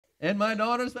In my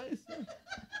daughter's face?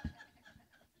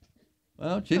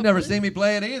 Well, she'd never seen me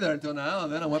play it either until now,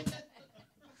 and then I went,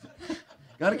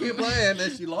 gotta keep playing,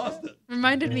 and she lost it.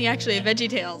 Reminded me actually of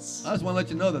VeggieTales. I just want to let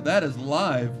you know that that is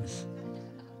live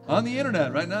on the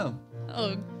internet right now.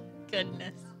 Oh,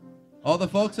 goodness. All the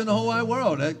folks in the whole wide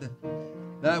world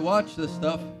that watch this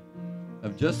stuff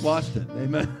have just watched it.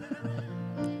 Amen.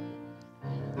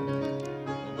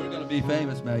 We're going to be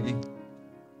famous, Maggie.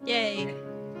 Yay.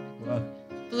 Well,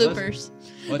 Bloopers.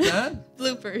 What's that?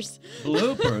 Bloopers.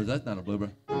 Bloopers. That's not a blooper.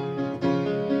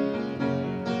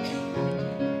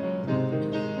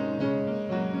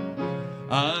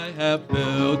 I have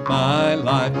built my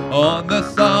life on the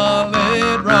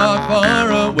solid rock,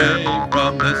 far away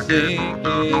from the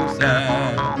sinking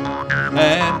sand.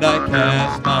 And I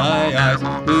cast my eyes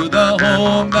to the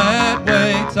home that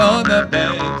waits on the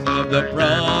banks of the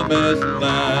promised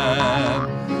land.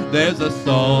 There's a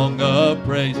song of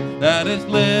praise that is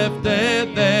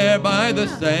lifted there by the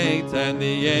saints and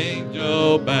the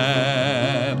angel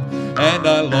band. And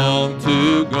I long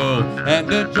to go and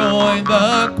to join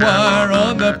the choir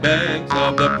on the banks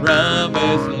of the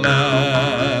promised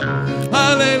land.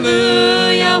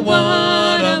 Hallelujah,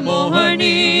 what a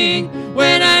morning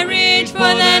when I reach for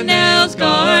that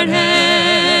nail-scarred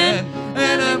hand,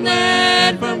 and I'm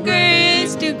led from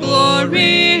grace to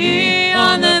glory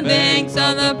on the banks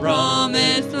of the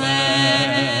promised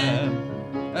land.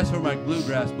 That's for my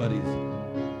bluegrass buddies.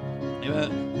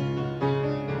 Amen.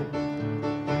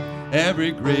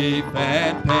 Every grief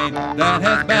and pain that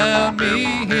has bound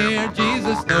me here,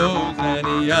 Jesus knows and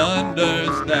he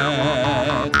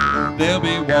understands. They'll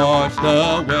be washed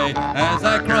away as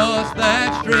I cross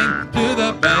that stream to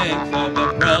the banks of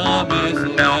the promised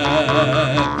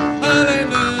land.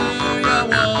 Hallelujah,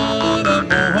 what a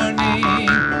morning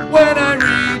when I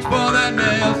reach for that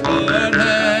nail-scarred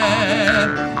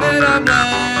hand, and I'm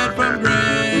led from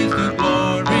grace to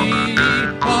glory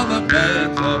on the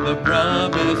banks of the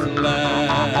promised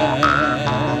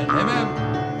land. Amen.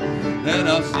 Then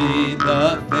I'll see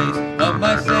the face of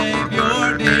my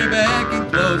Savior dear, beckoning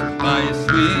close by his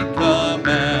sweet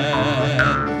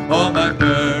command. All my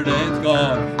burdens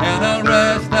gone, and I'll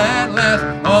rest at last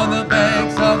on the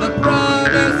banks of the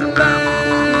promised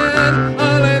land.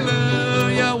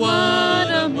 Hallelujah, what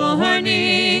a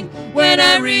morning when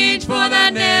I reach for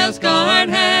that nail-scarred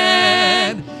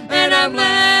hand, and I'm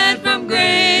led from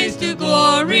grace to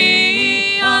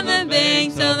glory on the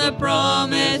banks of the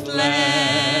promised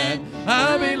land.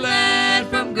 I'll be led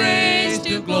from grace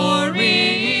to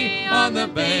glory on the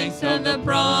banks of the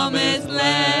promised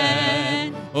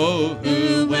land. Oh,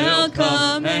 who will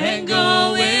come and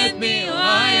go with me?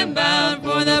 I am bound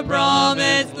for the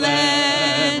promised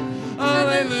land.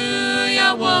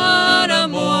 Hallelujah, what a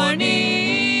morning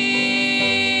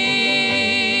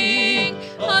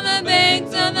on the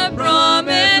banks of the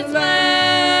promised land.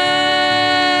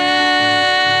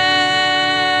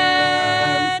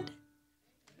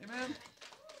 Amen.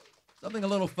 Something a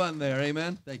little fun there,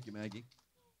 amen. Thank you, Maggie.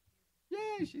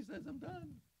 Yay, she says I'm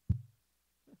done.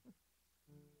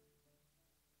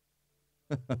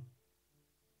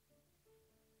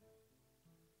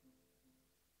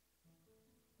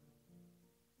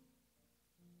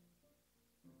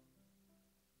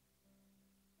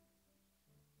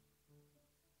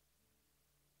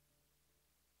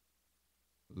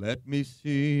 Let me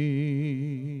see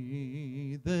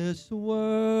this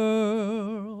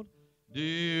world,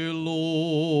 dear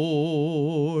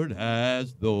Lord,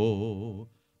 as though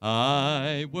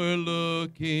I were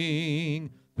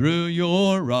looking through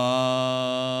your eyes.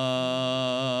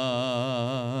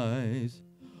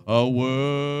 A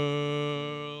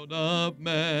world of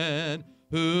men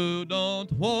who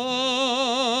don't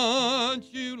want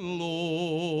you,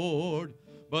 Lord,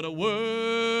 but a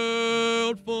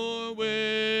world for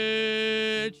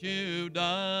which you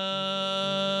died.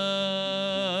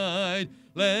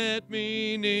 Let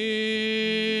me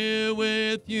kneel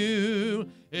with you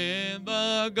in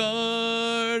the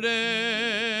garden,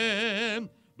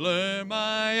 blur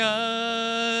my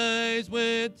eyes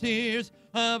with tears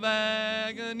of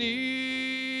agony.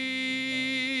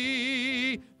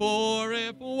 For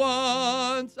if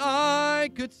once I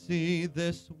could see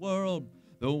this world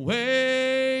the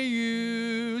way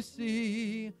you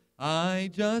see, I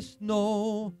just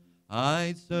know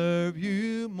I'd serve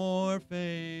you more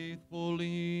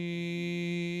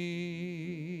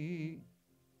faithfully.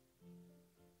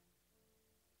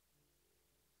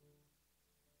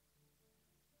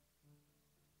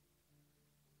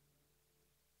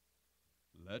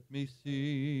 Let me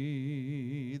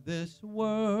see this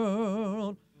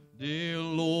world, dear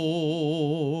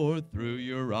Lord, through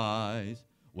your eyes.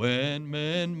 when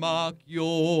men mock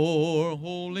your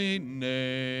holy name,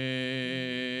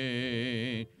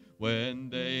 when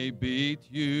they beat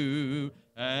you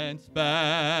and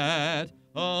spat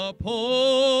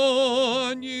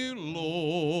upon you,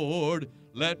 Lord,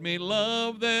 let me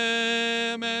love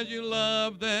them as you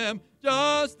love them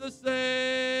just the same.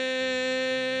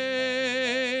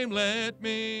 Let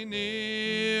me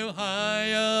kneel high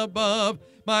above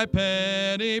my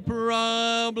petty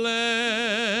problems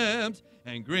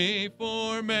and grief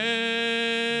for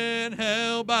men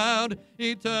hell-bound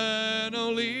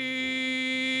eternally.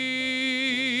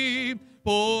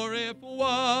 For if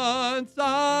once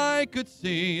I could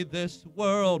see this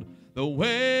world the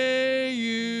way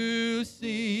you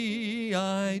see,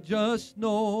 I just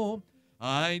know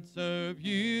I'd serve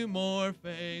you more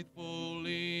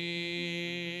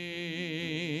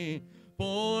faithfully.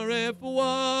 For if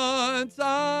once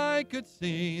I could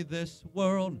see this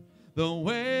world the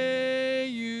way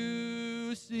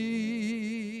you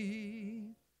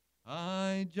see,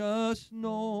 I just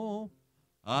know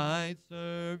I'd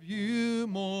serve you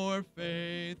more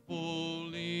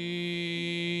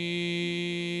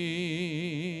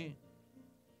faithfully.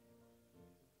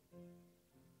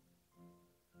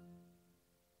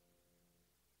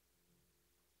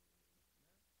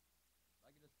 I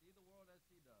get to see the world as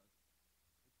he does.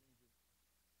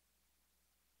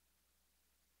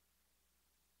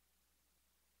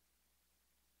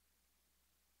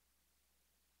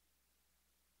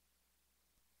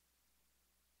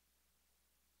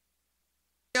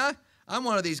 I'm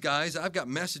one of these guys. I've got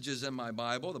messages in my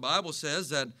Bible. The Bible says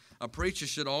that a preacher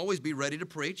should always be ready to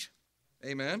preach.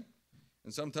 Amen.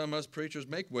 And sometimes us preachers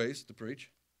make ways to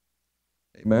preach.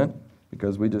 Amen.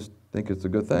 Because we just think it's a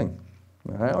good thing.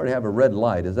 I already have a red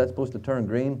light. Is that supposed to turn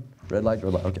green? Red light,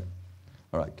 red light. Okay.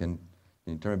 All right. Can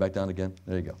you turn it back down again?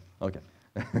 There you go. Okay.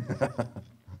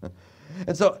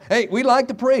 And so, hey, we like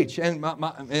to preach.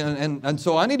 And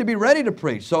so I need to be ready to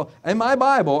preach. So in my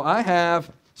Bible, I have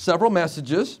several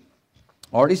messages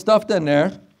already stuffed in there.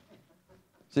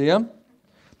 See them?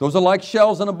 Those are like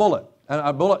shells in a bullet.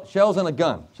 Shells in a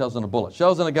gun. Shells in a bullet.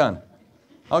 Shells in a gun.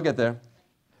 I'll get there.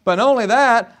 But not only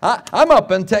that, I'm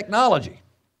up in technology.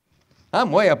 I'm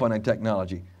way up on in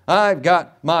technology. I've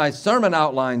got my sermon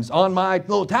outlines on my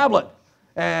little tablet.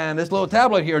 And this little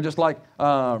tablet here, just like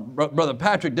Brother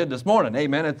Patrick did this morning.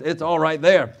 Amen. It's all right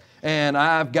there. And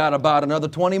I've got about another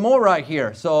 20 more right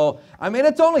here. So, I mean,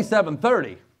 it's only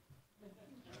 7:30.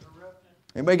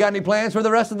 Anybody got any plans for the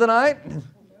rest of the night?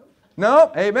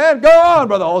 No? Amen. Go on,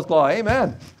 Brother Haltzclaw.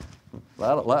 Amen.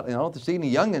 I don't see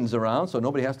any youngins around, so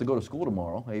nobody has to go to school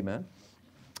tomorrow. Amen.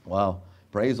 Wow.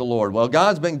 Praise the Lord. Well,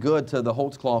 God's been good to the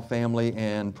Haltzclaw family,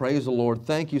 and praise the Lord.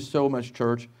 Thank you so much,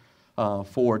 church,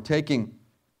 for taking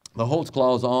the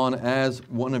Haltzclaws on as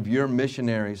one of your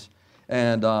missionaries.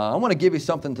 And I want to give you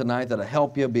something tonight that'll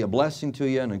help you, be a blessing to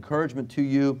you, an encouragement to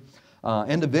you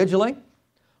individually,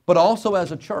 but also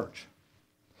as a church.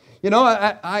 You know,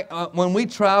 when we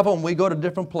travel and we go to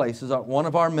different places, one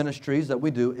of our ministries that we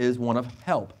do is one of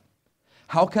help.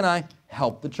 How can I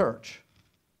help the church?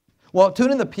 Well,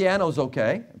 tuning the piano is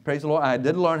okay. Praise the Lord. I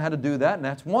did learn how to do that, and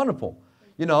that's wonderful.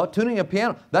 You know, tuning a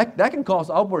piano, that can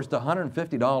cost upwards to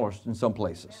 $150 in some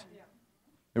places.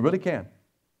 It really can.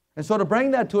 And so to bring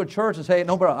that to a church and say,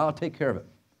 no, bro, I'll take care of it.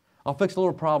 I'll fix the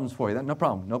little problems for you. No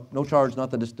problem. No charge,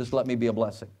 nothing. Just let me be a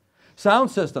blessing.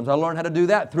 Sound systems, I learned how to do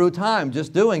that through time,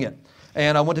 just doing it.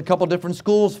 And I went to a couple different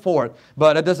schools for it.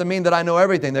 But it doesn't mean that I know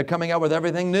everything. They're coming out with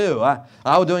everything new. I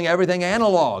was doing everything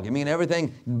analog. I mean,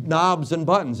 everything knobs and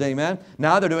buttons, amen?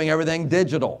 Now they're doing everything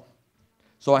digital.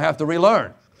 So I have to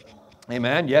relearn.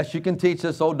 Amen? Yes, you can teach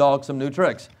this old dog some new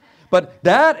tricks. But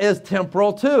that is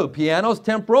temporal too. Piano's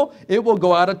temporal. It will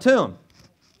go out of tune.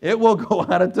 It will go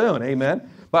out of tune, amen?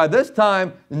 By this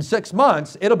time, in 6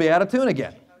 months, it'll be out of tune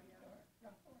again.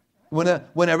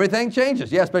 When everything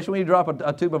changes. Yeah, especially when you drop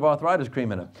a tube of arthritis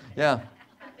cream in it. Yeah.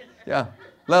 Yeah.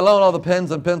 Let alone all the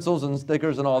pens and pencils and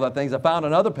stickers and all that things. I found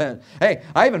another pen. Hey,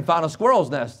 I even found a squirrel's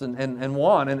nest in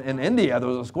one. In India, there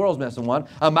was a squirrel's nest in one.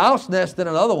 A mouse nest in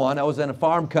another one. I was in a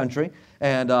farm country.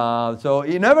 And so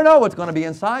you never know what's going to be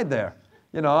inside there.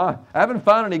 You know, I haven't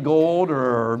found any gold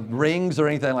or rings or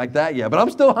anything like that yet. But I'm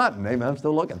still hunting. Amen. I'm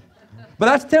still looking. But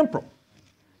that's temporal.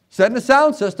 Setting the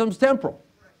sound system's temporal.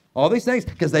 All these things,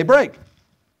 because they break,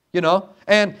 you know.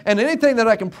 And anything that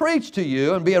I can preach to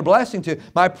you and be a blessing to you,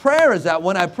 my prayer is that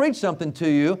when I preach something to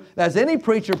you, as any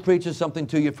preacher preaches something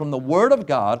to you from the Word of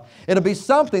God, it'll be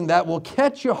something that will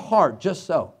catch your heart just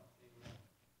so.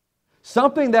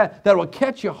 Something that will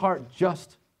catch your heart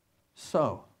just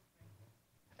so.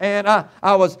 And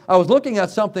I was looking at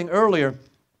something earlier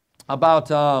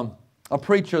about a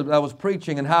preacher that was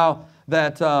preaching and how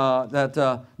that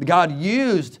God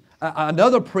used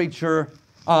another preacher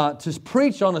to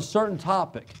preach on a certain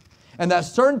topic. And that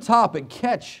certain topic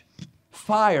catch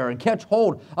fire and catch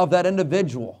hold of that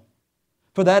individual.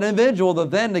 For that individual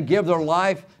then to give their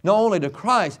life not only to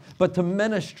Christ, but to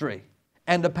ministry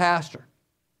and to pastor.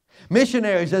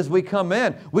 Missionaries, as we come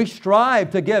in, we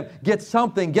strive to get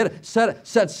something,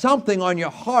 set something on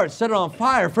your heart, set it on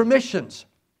fire for missions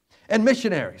and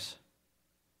missionaries.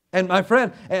 And my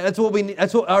friend, that's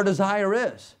what our desire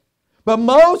is. But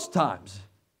most times,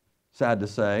 sad to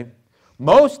say,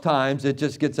 most times it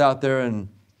just gets out there and,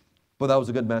 well, that was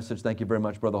a good message. Thank you very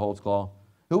much, Brother Haltzclaw.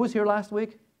 Who was here last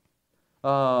week?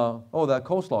 That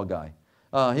coleslaw guy.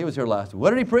 He was here last week. What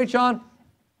did he preach on?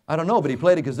 I don't know, but he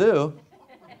played a kazoo.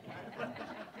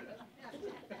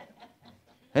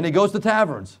 And he goes to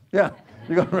taverns. Yeah,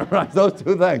 you're going to memorize those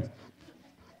two things.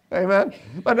 Amen.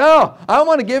 But no, I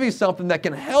want to give you something that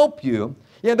can help you.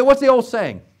 Yeah, what's the old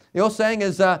saying? The old saying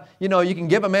is, you can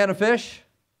give a man a fish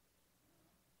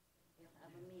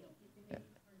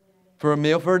for a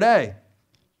meal for a day.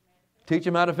 Teach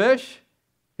him how to fish,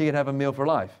 he can have a meal for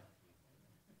life.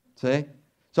 See?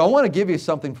 So I want to give you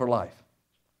something for life.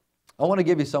 I want to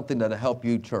give you something that'll help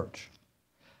you, church.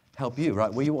 Help you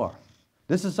right where you are.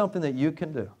 This is something that you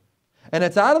can do. And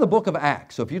it's out of the book of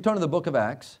Acts. So if you turn to the book of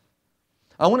Acts,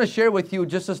 I want to share with you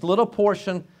just this little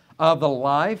portion of the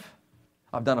life.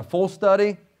 I've done a full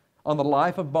study on the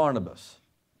life of Barnabas.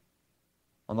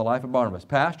 On the life of Barnabas.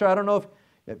 Pastor, I don't know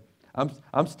if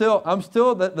I'm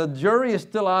still the jury is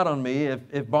still out on me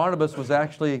if Barnabas was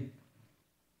actually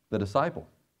the disciple.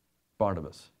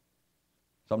 Barnabas.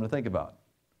 Something to think about.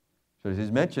 So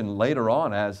he's mentioned later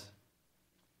on as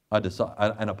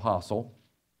an apostle.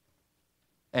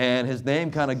 And his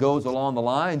name kind of goes along the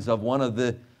lines of one of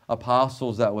the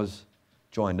apostles that was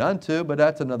joined unto, but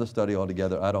that's another study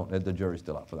altogether. The jury's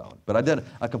still out for that one. But I did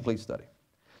a complete study.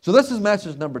 So this is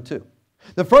message number 2.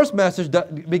 The first message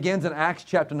begins in Acts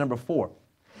chapter number 4.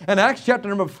 In Acts chapter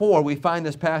number 4, we find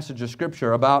this passage of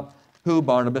Scripture about who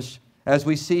Barnabas, as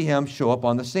we see him show up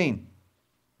on the scene.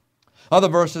 Other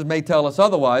verses may tell us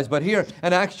otherwise, but here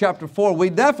in Acts chapter 4, we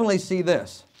definitely see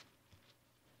this.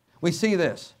 We see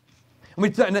this.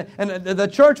 And the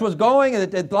church was going,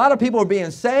 and a lot of people were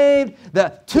being saved.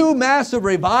 The 2 massive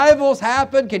revivals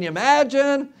happened. Can you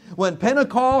imagine? When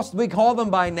Pentecost, we call them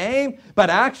by name, but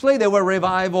actually there were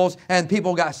revivals and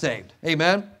people got saved.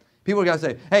 Amen? People got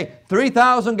saved. Hey,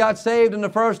 3,000 got saved in the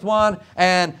first one,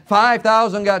 and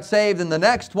 5,000 got saved in the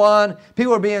next one.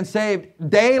 People were being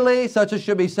saved daily, such as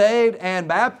should be saved, and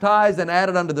baptized and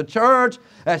added unto the church.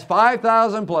 That's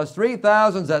 5,000 plus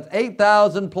 3,000, that's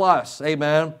 8,000 plus.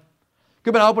 Amen?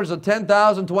 Could have been upwards of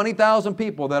 10,000, 20,000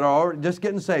 people that are already just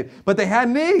getting saved. But they had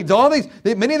needs.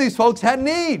 Many of these folks had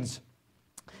needs.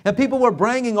 And people were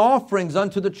bringing offerings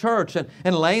unto the church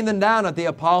and laying them down at the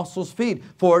apostles' feet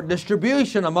for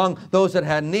distribution among those that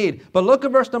had need. But look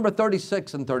at verse number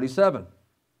 36 and 37.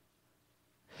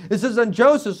 It says, and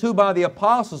Joseph, who by the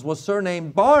apostles was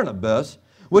surnamed Barnabas,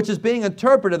 which is being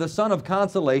interpreted the son of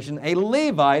consolation, a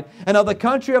Levite, and of the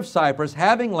country of Cyprus,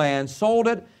 having land, sold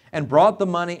it, and brought the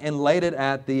money and laid it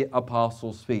at the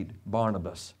apostles' feet.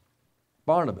 Barnabas.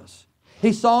 Barnabas.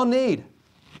 He saw need.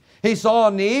 He saw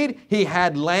a need. He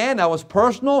had land. That was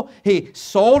personal. He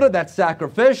sold it. That's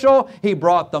sacrificial. He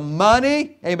brought the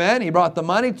money. Amen. He brought the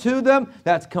money to them.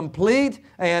 That's complete.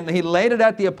 And he laid it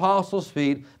at the apostles'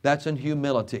 feet. That's in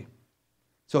humility.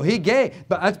 So he gave.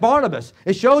 But that's Barnabas.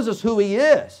 It shows us who he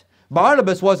is.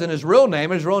 Barnabas wasn't his real name.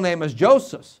 His real name is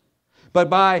Joseph. But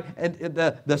by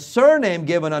the surname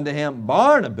given unto him,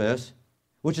 Barnabas,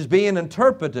 which is being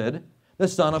interpreted, the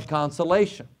son of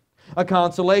consolation. A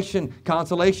consolation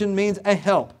means a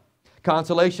help.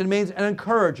 Consolation means an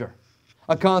encourager.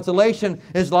 A consolation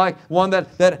is like one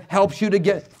that helps you to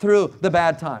get through the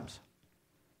bad times.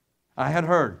 I had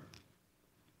heard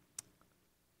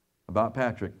about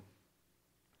Patrick.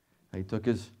 He took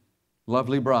his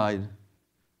lovely bride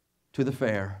to the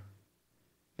fair.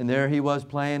 And there he was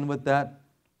playing with that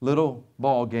little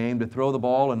ball game to throw the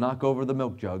ball and knock over the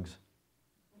milk jugs.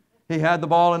 He had the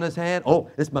ball in his hand. Oh,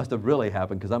 this must have really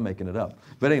happened because I'm making it up.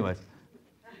 But anyways.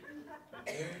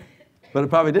 But it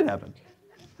probably did happen.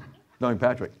 Knowing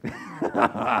Patrick.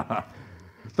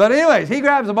 But anyways, he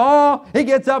grabs the ball. He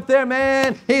gets up there,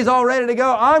 man. He's all ready to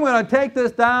go. I'm going to take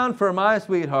this down for my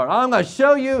sweetheart. I'm going to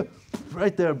show you.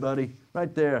 Right there, buddy.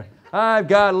 Right there. I've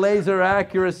got laser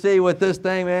accuracy with this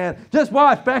thing, man. Just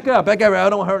watch. Back up. Back up. I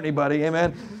don't hurt anybody.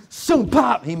 Amen. Soon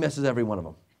pop. He misses every one of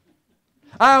them.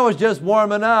 I was just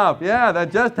warming up. Yeah,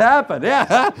 that just happened.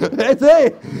 Yeah.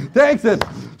 Takes it.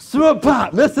 Swoop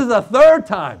pop. This is the third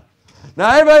time.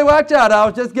 Now everybody watch out. I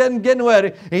was just getting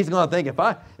ready. He's going to think, if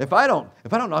I don't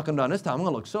knock him down this time, I'm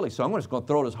going to look silly. So I'm just going to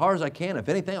throw it as hard as I can. If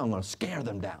anything, I'm going to scare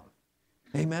them down.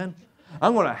 Amen?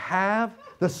 I'm going to have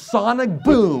the sonic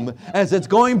boom as it's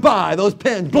going by. Those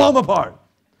pins, blow them apart.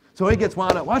 So he gets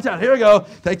wound up. Watch out. Here we go.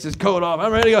 Takes his coat off.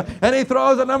 I'm ready to go. And he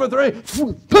throws at number 3.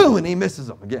 Boom, and he misses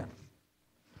them again.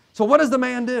 So what does the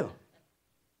man do?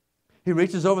 He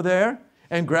reaches over there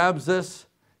and grabs this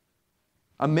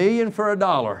 $1,000,000 for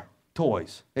 $1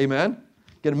 toys. Amen?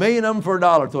 Get 1,000,000 of them for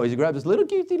 $1 toys. You grab this little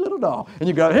cutesy little doll. And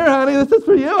you go, here, honey, this is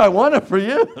for you. I want it for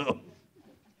you.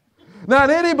 Not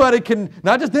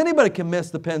just anybody can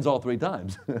miss the pins all 3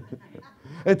 times.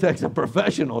 It takes a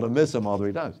professional to miss them all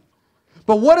 3 times.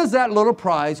 But what is that little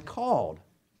prize called?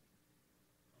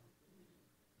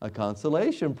 A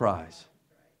consolation prize.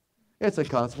 It's a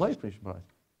consolation prize.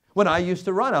 When I used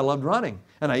to run, I loved running.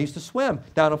 And I used to swim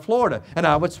down in Florida. And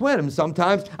I would swim. And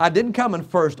sometimes I didn't come in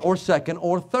first or second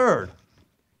or third.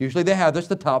 Usually they have this,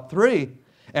 the top 3.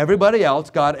 Everybody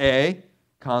else got a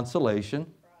consolation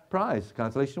prize.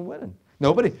 Consolation winning.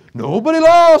 Nobody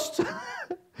lost.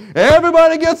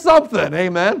 Everybody gets something.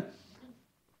 Amen.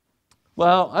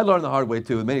 Well, I learned the hard way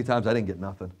too. Many times I didn't get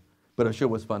nothing. But it sure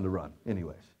was fun to run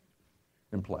anyways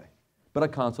and play. But a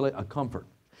comfort.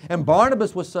 And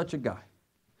Barnabas was such a guy.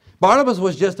 Barnabas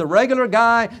was just a regular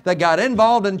guy that got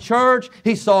involved in church.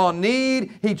 He saw a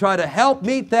need. He tried to help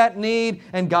meet that need.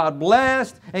 And God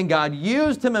blessed. And God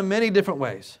used him in many different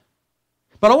ways.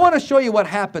 But I want to show you what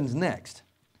happens next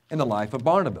in the life of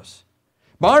Barnabas.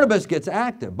 Barnabas gets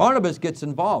active. Barnabas gets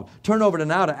involved. Turn over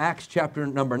now to Acts chapter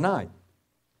number 9.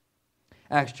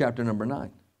 Acts chapter number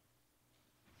 9.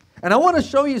 And I want to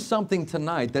show you something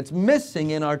tonight that's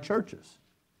missing in our churches.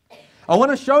 I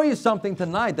want to show you something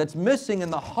tonight that's missing in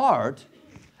the heart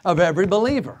of every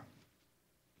believer.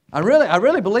 I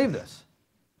really believe this.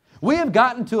 We have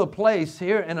gotten to a place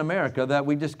here in America that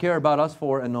we just care about us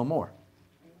four and no more.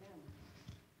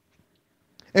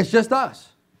 It's just us.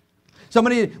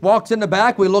 Somebody walks in the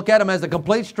back, we look at them as a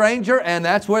complete stranger, and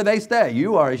that's where they stay.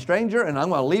 You are a stranger, and I'm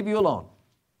going to leave you alone.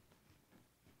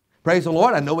 Praise the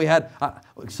Lord. I know we had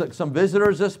some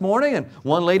visitors this morning, and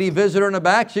one lady visitor in the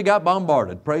back, she got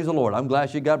bombarded. Praise the Lord. I'm glad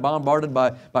she got bombarded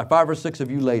by 5 or 6 of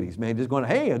you ladies. Man, just going,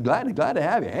 hey, glad to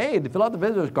have you. Hey, to fill out the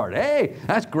visitor's card. Hey,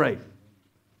 that's great.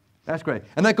 That's great.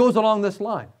 And that goes along this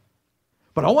line.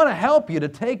 But I want to help you to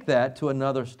take that to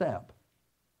another step.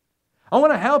 I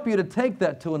want to help you to take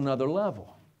that to another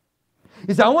level.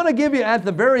 You see, I want to give you at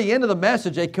the very end of the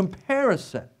message a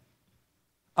comparison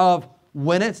of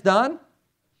when it's done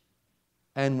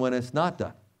and when it's not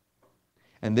done.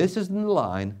 And this is in the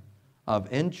line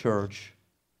of in-church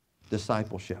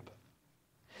discipleship.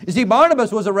 You see,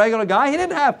 Barnabas was a regular guy. He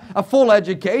didn't have a full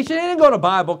education. He didn't go to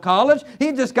Bible college.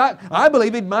 I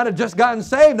believe he might have just gotten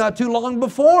saved not too long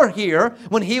before here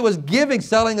when he was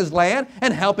selling his land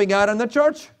and helping out in the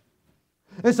church.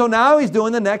 And so now he's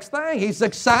doing the next thing. He's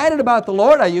excited about the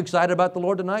Lord. Are you excited about the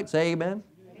Lord tonight? Say amen.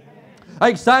 Are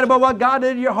you excited about what God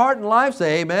did in your heart and life?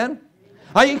 Say amen.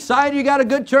 Are you excited you got a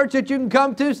good church that you can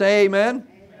come to? Say amen.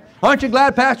 Aren't you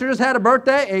glad Pastor just had a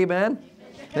birthday? Amen.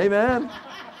 Amen.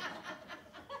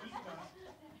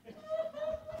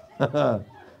 Aren't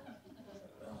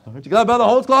you glad Brother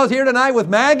Haltzclaw is here tonight with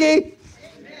Maggie?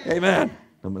 Amen.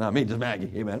 No, not me, just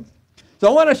Maggie. Amen. So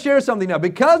I want to share something now.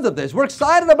 Because of this, we're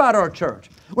excited about our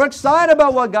church. We're excited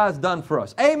about what God's done for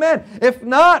us. Amen. If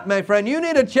not, my friend, you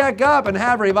need to check up and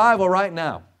have revival right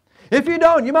now. If you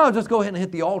don't, you might as well just go ahead and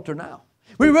hit the altar now.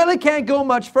 We really can't go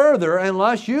much further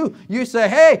unless you say,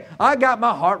 hey, I got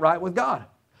my heart right with God.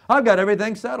 I've got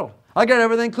everything settled. I got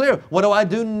everything clear. What do I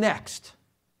do next?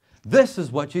 This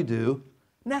is what you do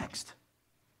next.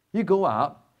 You go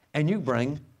out and you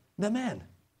bring them in.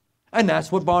 And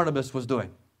that's what Barnabas was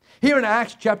doing. Here in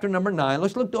Acts chapter number 9,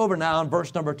 let's look over now in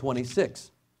verse number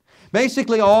 26.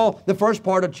 Basically, the first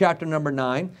part of chapter number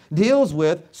 9 deals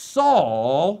with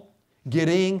Saul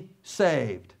getting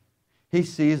saved. He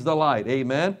sees the light.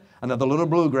 Amen. Another little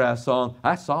bluegrass song.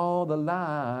 I saw the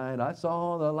light. I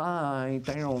saw the light.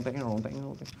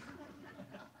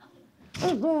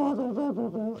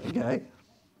 Okay.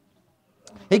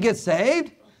 He gets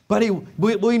saved, but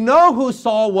we know who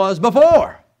Saul was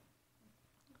before.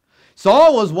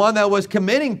 Saul was one that was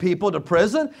committing people to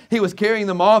prison. He was carrying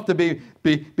them off to be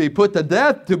put to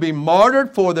death, to be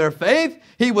martyred for their faith.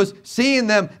 He was seeing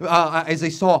them, as he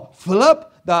saw Philip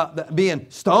being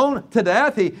stoned to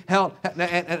death. He held,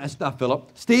 not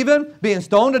Philip, Stephen being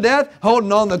stoned to death,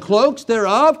 holding on the cloaks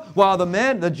thereof, while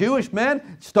the Jewish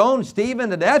men stoned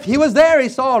Stephen to death. He was there. He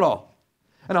saw it all.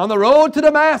 And on the road to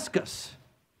Damascus,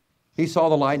 he saw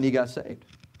the light and he got saved.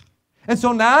 And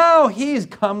so now he's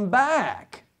come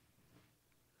back.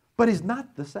 But he's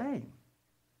not the same.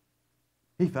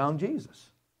 He found Jesus.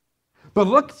 But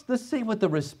let's see what the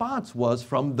response was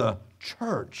from the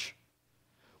church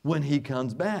when he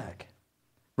comes back.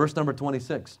 Verse number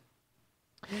 26.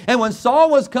 And when Saul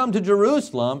was come to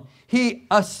Jerusalem, he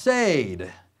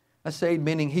assayed. Assayed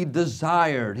meaning he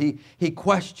desired, he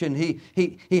questioned,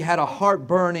 he had a heart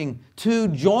burning to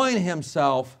join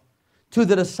himself to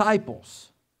the disciples.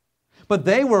 But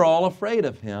they were all afraid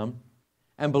of him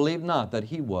and believed not that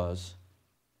he was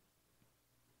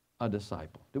a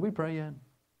disciple. Did we pray yet?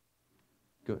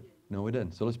 Good. No, we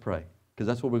didn't. So let's pray, because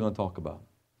that's what we're going to talk about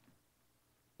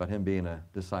him being a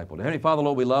disciple. Heavenly Father,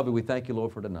 Lord, we love you. We thank you,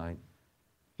 Lord, for tonight.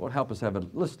 Lord, help us have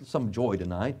some joy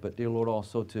tonight, but dear Lord,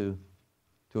 also to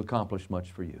accomplish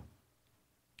much for you.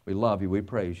 We love you. We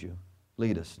praise you.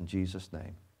 Lead us in Jesus'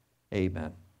 name.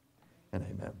 Amen and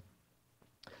amen.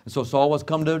 And so Saul was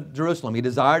come to Jerusalem. He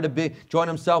desired to join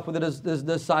himself with his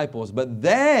disciples, but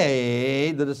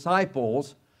they, the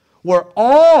disciples, were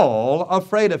all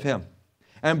afraid of him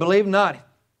and believed not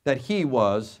that he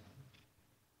was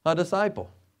a disciple.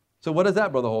 So what is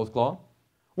that, Brother Haltzclaw?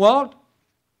 Well,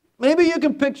 maybe you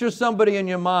can picture somebody in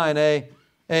your mind, a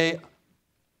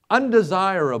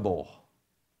undesirable.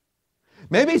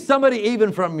 Maybe somebody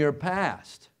even from your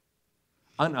past,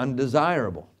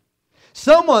 undesirable.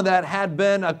 Someone that had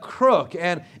been a crook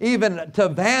and even to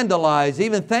vandalize,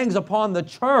 even things upon the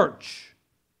church.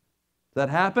 Does that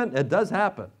happen? It does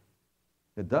happen.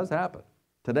 It does happen.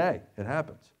 Today, it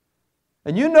happens.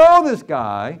 And you know this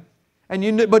guy,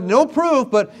 but no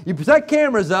proof, but you set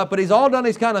cameras up, but he's all done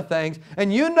these kind of things,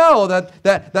 and you know that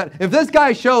if this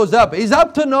guy shows up, he's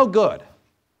up to no good.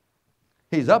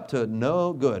 He's up to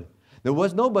no good. There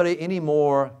was nobody any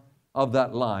more of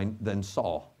that line than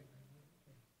Saul,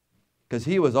 because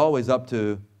he was always up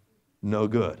to no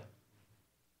good.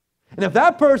 And if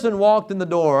that person walked in the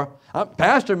door,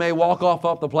 pastor may walk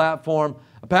off the platform,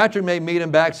 Patrick may meet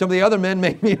him back, some of the other men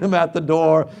may meet him at the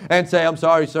door and say, I'm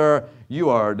sorry, sir, you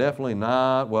are definitely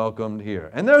not welcomed here.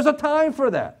 And there's a time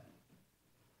for that.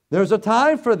 There's a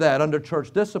time for that under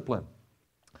church discipline.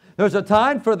 There's a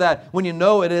time for that when you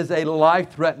know it is a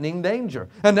life-threatening danger.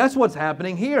 And that's what's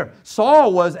happening here.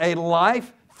 Saul was a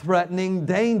life-threatening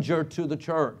danger to the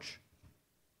church.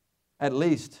 At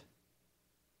least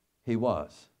he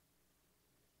was.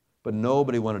 But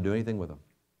nobody wanted to do anything with him.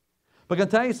 But can I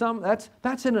tell you something?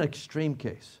 That's in an extreme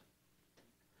case.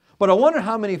 But I wonder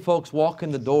how many folks walk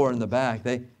in the door in the back.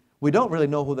 We don't really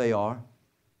know who they are.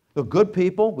 They're good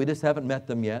people. We just haven't met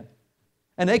them yet.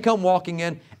 And they come walking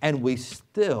in, and we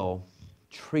still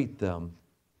treat them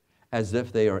as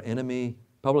if they are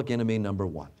public enemy number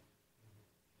one.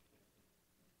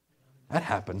 That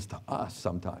happens to us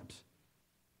sometimes.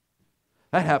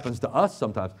 That happens to us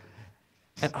sometimes.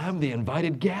 And I'm the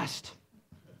invited guest.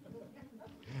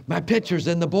 My picture's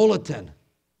in the bulletin.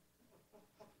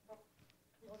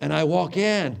 And I walk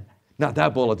in. Not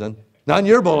that bulletin. Not in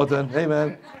your bulletin.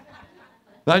 Amen.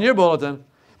 Not in your bulletin.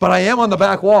 But I am on the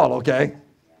back wall, okay?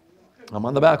 I'm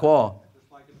on the back wall.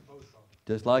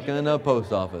 Just like in a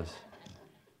post office.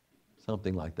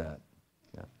 Something like that.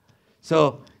 Yeah.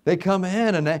 So they come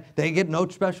in and they get no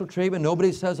special treatment.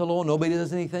 Nobody says hello. Nobody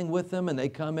does anything with them. And they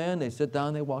come in, they sit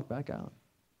down, they walk back out.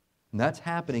 And that's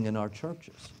happening in our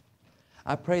churches.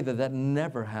 I pray that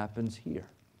never happens here.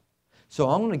 So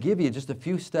I'm going to give you just a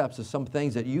few steps of some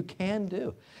things that you can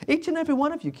do. Each and every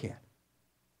one of you can.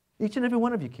 Each and every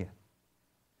one of you can.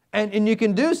 And you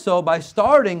can do so by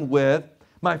starting with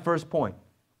my first point.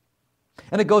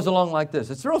 And it goes along like this.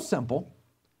 It's real simple.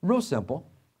 Real simple.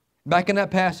 Back in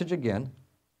that passage again.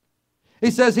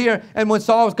 He says here, and when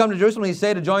Saul was come to Jerusalem, he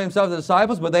said to join himself to the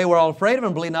disciples, but they were all afraid of him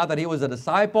and believed not that he was a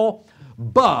disciple,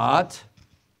 but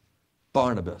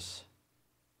Barnabas.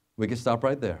 We can stop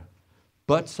right there.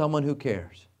 But someone who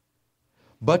cares.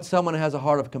 But someone who has a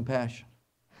heart of compassion.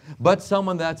 But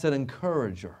someone that's an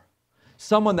encourager.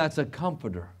 Someone that's a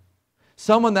comforter.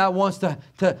 Someone that wants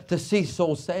to see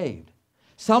souls saved.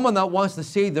 Someone that wants to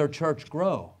see their church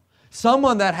grow.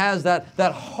 Someone that has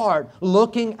that heart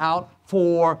looking out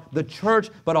for the church,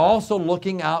 but also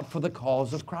looking out for the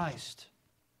cause of Christ.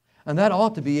 And that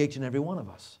ought to be each and every one of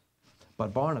us.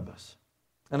 But Barnabas.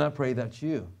 And I pray that's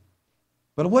you.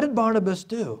 But what did Barnabas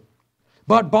do?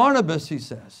 But Barnabas, he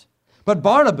says. But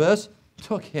Barnabas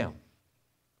took him.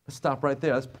 Let's stop right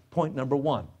there. That's point number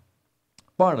one.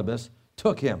 Barnabas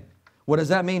took him. What does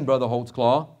that mean, Brother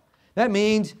Haltzclaw? That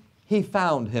means he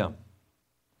found him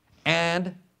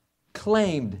and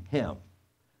claimed him. ...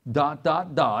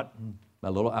 My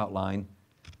little outline.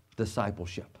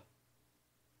 Discipleship.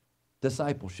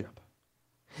 Discipleship.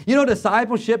 You know,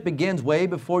 discipleship begins way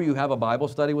before you have a Bible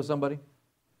study with somebody.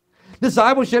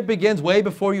 Discipleship begins way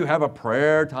before you have a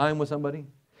prayer time with somebody.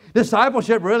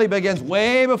 Discipleship really begins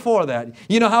way before that.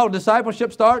 You know how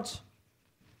discipleship starts?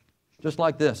 Just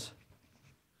like this.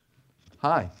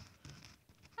 Hi.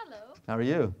 Hello. How are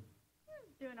you?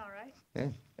 Doing all right. Yeah,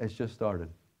 it's just started.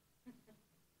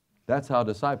 That's how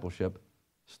discipleship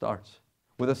starts.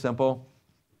 With a simple,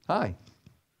 hi.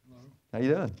 Hello. How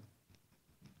you doing?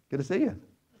 Good to see you.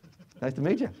 Nice to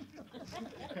meet you.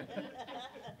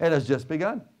 It has just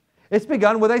begun. It's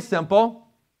begun with a simple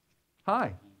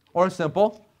hi or a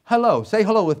simple hello. Say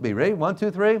hello with me. Ready? 1, 2,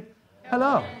 3.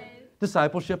 Hello.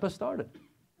 Discipleship has started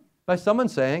by someone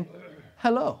saying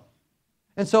hello.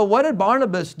 And so what did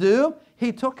Barnabas do?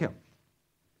 He took him.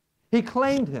 He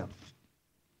claimed him.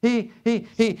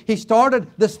 He started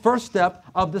this first step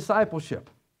of discipleship.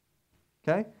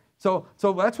 Okay? So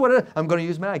that's what it is. I'm going to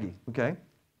use Maggie. Okay?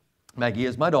 Maggie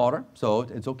is my daughter, so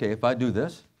it's okay if I do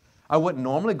this. I wouldn't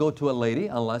normally go to a lady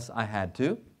unless I had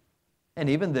to. And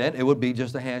even then, it would be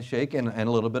just a handshake and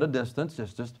a little bit of distance,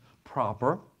 just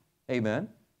proper. Amen.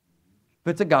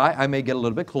 If it's a guy, I may get a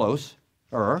little bit closer.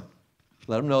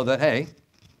 Let him know that, hey,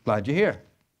 glad you're here.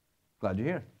 Glad you're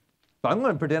here. But I'm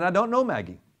going to pretend I don't know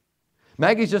Maggie.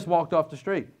 Maggie's just walked off the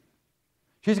street.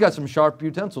 She's got some sharp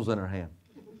utensils in her hand.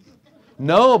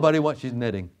 Nobody wants, she's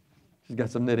knitting. She's got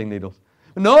some knitting needles.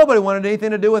 Nobody wanted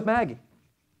anything to do with Maggie.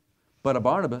 But a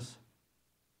Barnabas.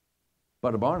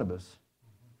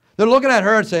 They're looking at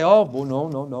her and say, oh, well,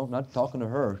 no, not talking to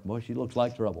her. Boy, she looks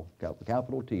like trouble.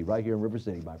 Capital T, right here in River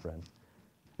City, my friend.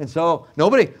 And so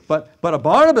nobody, but a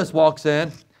Barnabas walks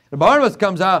in. And Barnabas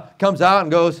comes out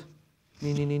and goes,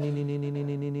 the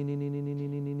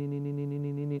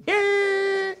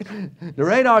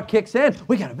radar kicks in.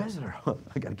 We got a visitor.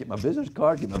 I got to get my visitor's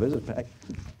card, get my visitor's pack.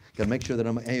 Got to make sure that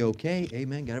I'm A-okay.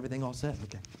 Amen. Got everything all set.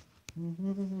 Okay.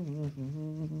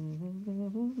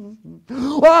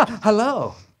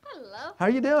 Hello. Hello. How are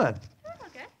you doing?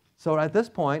 Okay. So at this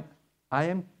point, I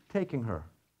am taking her.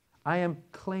 I am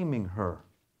claiming her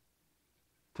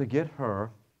to get her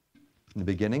in the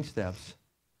beginning steps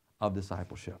of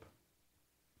discipleship.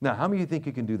 Now, how many of you think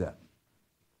you can do that?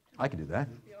 I can do that.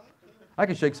 I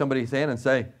can shake somebody's hand and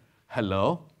say,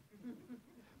 hello.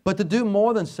 But to do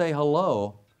more than say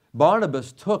hello,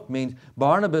 Barnabas took means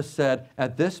Barnabas said,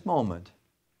 at this moment,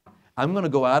 I'm going to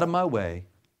go out of my way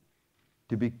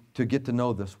to get to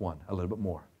know this one a little bit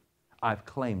more. I've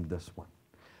claimed this one.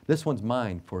 This one's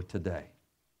mine for today.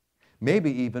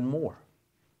 Maybe even more,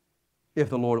 if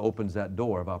the Lord opens that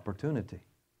door of opportunity.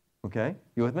 Okay?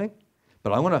 You with me?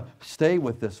 But I'm going to stay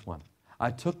with this one.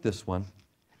 I took this one,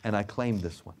 and I claimed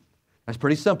this one. That's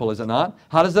pretty simple, is it not?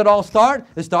 How does it all start?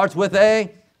 It starts with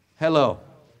a hello.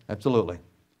 Absolutely.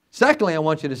 Secondly, I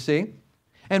want you to see,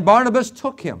 and Barnabas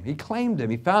took him. He claimed him.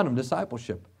 He found him,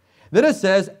 discipleship. Then it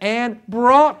says, and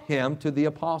brought him to the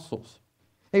apostles.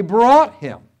 He brought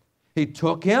him. He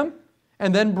took him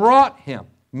and then brought him,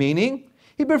 meaning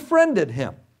he befriended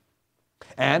him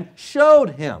and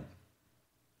showed him. ...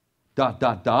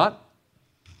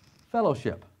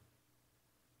 Fellowship.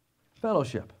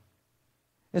 Fellowship.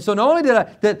 And so not only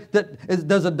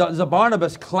does a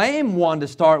Barnabas claim one to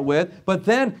start with, but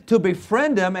then to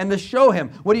befriend him and to show him.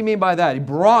 What do you mean by that? He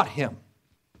brought him.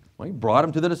 Well, he brought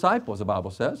him to the disciples, the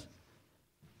Bible says.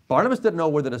 Barnabas didn't know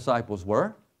where the disciples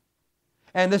were.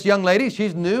 And this young lady,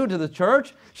 she's new to the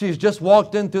church. She's just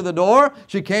walked in through the door.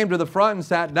 She came to the front and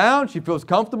sat down. She feels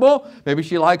comfortable. Maybe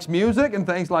she likes music and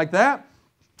things like that.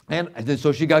 And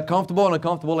so she got comfortable in a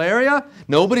comfortable area.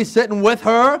 Nobody's sitting with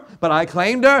her, but I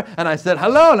claimed her, and I said,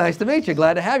 hello, nice to meet you.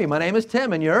 Glad to have you. My name is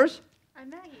Tim, and yours? I'm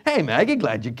Maggie. Hey, Maggie,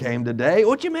 glad you came today.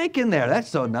 What you making there? That's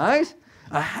so nice.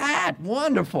 A hat.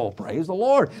 Wonderful. Praise the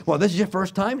Lord. Well, this is your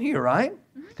first time here, right?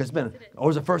 Because it's been, or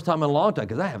was it the first time in a long time?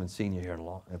 Because I haven't seen you here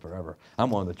in forever.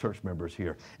 I'm one of the church members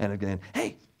here. And again,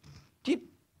 hey, do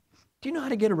you know how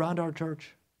to get around our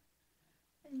church?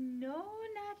 No,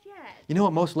 not yet. You know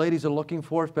what most ladies are looking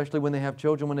for, especially when they have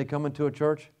children when they come into a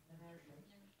church?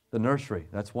 The nursery.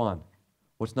 That's one.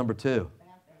 What's number two?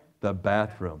 The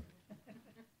bathroom.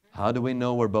 How do we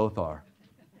know where both are?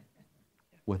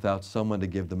 Without someone to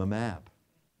give them a map.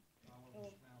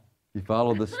 You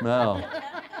follow the smell.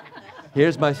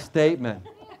 Here's my statement.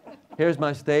 Here's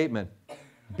my statement.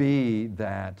 Be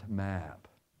that map.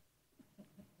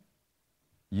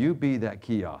 You be that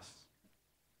kiosk.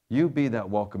 You be that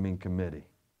welcoming committee.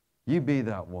 You be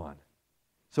that one.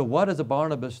 So what does a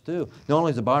Barnabas do? Not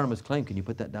only does a Barnabas claim, can you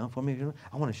put that down for me?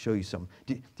 I want to show you something.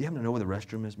 Do you happen to know where the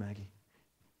restroom is, Maggie?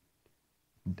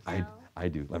 No. I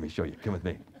do. Let me show you. Come with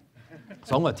me.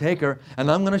 So I'm going to take her,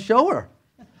 and I'm going to show her.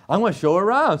 I'm going to show her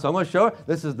around. So I'm going to show her.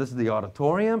 This is the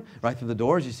auditorium. Right through the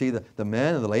doors, you see the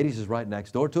men and the ladies is right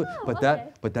next door to it. Oh,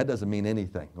 but that doesn't mean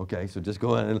anything. Okay, so just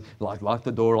go in and lock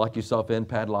the door, lock yourself in,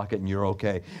 padlock it, and you're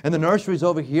okay. And the nursery's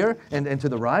over here, and to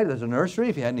the right there's a nursery.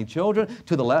 If you had any children,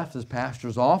 to the left is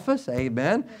pastor's office.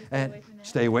 Amen. And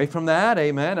stay away from that.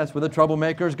 Amen. That's where the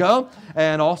troublemakers go.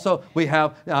 And also we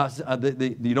have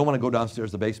you don't want to go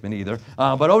downstairs the basement either.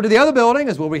 But over to the other building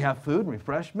is where we have food and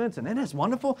refreshments, and isn't it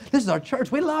wonderful? This is our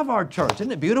church. We love our church.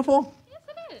 Isn't it beautiful? Yes,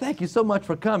 it is. Thank you so much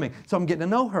for coming. So I'm getting to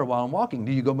know her while I'm walking.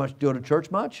 Do you go to church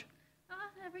much?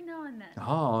 Every now and then.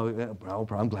 Oh, well,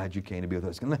 I'm glad you came to be with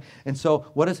us. And so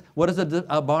what does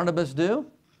a Barnabas do?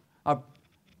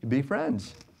 Be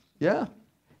friends. Yeah.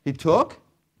 He took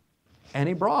and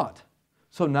he brought.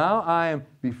 So now I am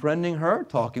befriending her,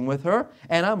 talking with her,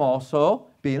 and I'm also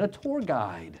being a tour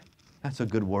guide. That's a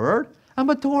good word. I'm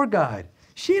a tour guide.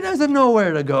 She doesn't know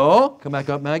where to go. Come back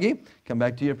up, Maggie. Come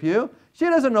back to your pew. She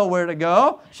doesn't know where to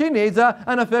go. She needs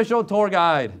an official tour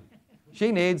guide.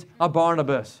 She needs a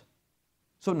Barnabas.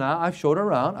 So now I've showed her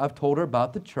around. I've told her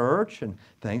about the church and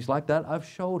things like that. I've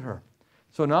showed her.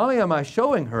 So not only am I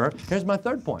showing her, here's my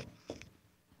third point.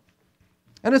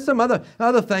 And there's some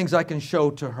other things I can show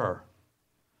to her.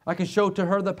 I can show to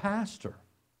her the pastor.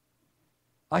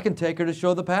 I can take her to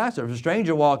show the pastor. If a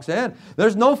stranger walks in,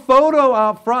 there's no photo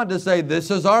out front to say,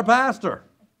 this is our pastor.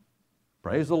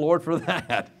 Praise the Lord for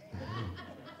that.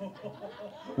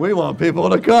 We want people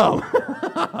to come.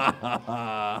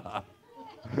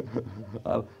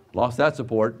 I lost that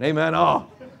support. Amen. Oh.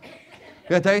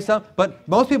 Can I tell you something? But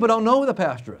most people don't know who the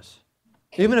pastor is.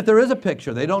 Even if there is a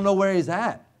picture, they don't know where he's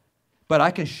at. But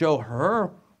I can show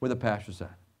her where the pastor's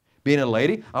at. Being a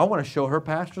lady, I want to show her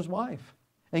pastor's wife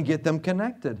and get them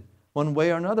connected one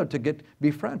way or another to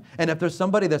be friends. And if there's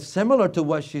somebody that's similar to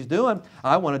what she's doing,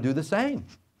 I want to do the same.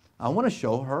 I want to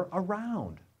show her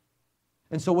around.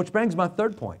 And so which brings my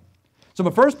third point. So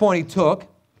my first point, he took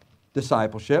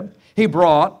discipleship. He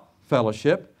brought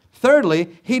fellowship.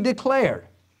 Thirdly, he declared.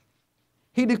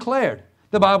 He declared.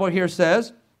 The Bible here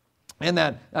says, in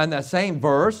that same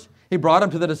verse, he brought him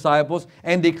to the disciples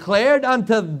and declared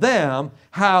unto them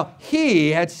how he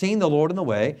had seen the Lord in the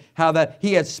way, how that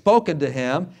he had spoken to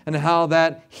him, and how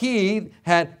that he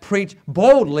had preached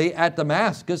boldly at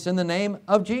Damascus in the name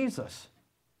of Jesus.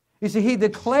 You see, he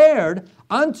declared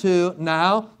unto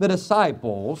now the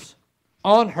disciples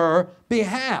on her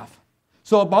behalf.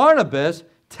 So Barnabas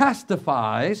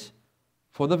testifies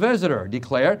for the visitor,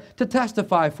 declared to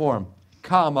testify for him,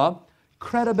 comma,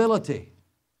 credibility.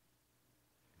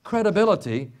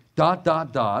 Credibility, ...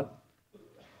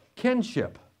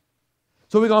 kinship.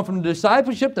 So we've gone from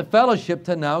discipleship to fellowship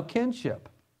to now kinship.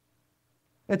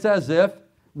 It's as if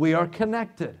we are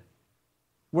connected.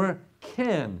 We're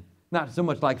kin. Not so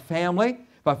much like family.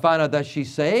 If I find out that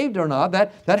she's saved or not,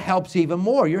 that helps even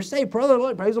more. You're saved,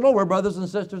 brother. Praise the Lord. We're brothers and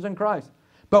sisters in Christ.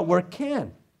 But we're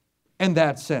kin in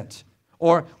that sense.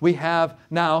 Or we have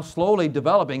now slowly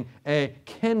developing a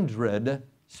kindred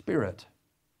spirit.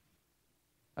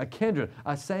 A kindred,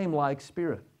 a same-like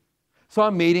spirit. So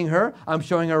I'm meeting her, I'm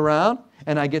showing her around,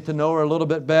 and I get to know her a little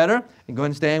bit better. And go ahead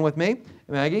and stand with me,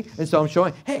 Maggie. And so I'm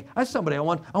showing, hey, that's somebody I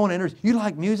want to introduce. You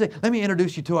like music? Let me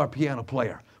introduce you to our piano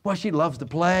player. Well, she loves to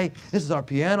play. This is our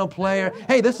piano player.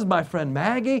 Hey, this is my friend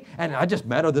Maggie, and I just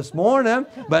met her this morning,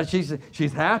 but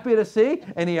she's happy to see.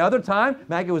 Any other time,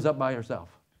 Maggie was up by herself.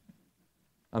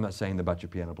 I'm not saying about your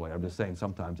piano player. I'm just saying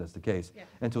sometimes that's the case. Yeah.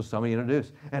 Until somebody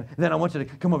introduced. And then I want you to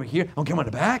come over here. I'll come on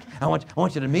the back. I want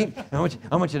you to meet. I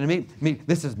want you to meet.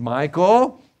 This is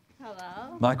Michael.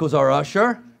 Hello. Michael's our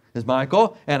usher. This is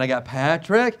Michael. And I got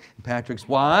Patrick, Patrick's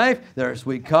wife. They're a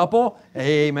sweet couple.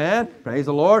 Amen. Praise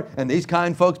the Lord. And these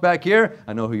kind folks back here,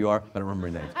 I know who you are, but I don't remember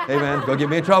your names. Amen. Go get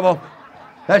me in trouble.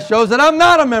 That shows that I'm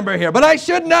not a member here, but I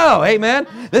should know. Amen.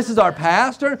 This is our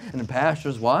pastor and the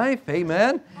pastor's wife.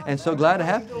 Amen. And so glad to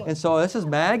have. And so this is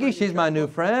Maggie. She's my new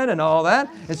friend and all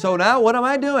that. And so now what am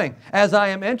I doing? As I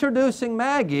am introducing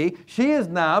Maggie, she has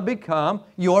now become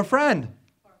your friend.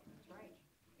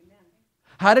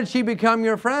 How did she become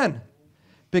your friend?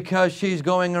 Because she's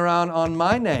going around on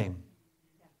my name.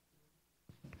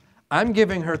 I'm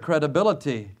giving her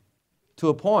credibility to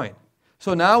a point.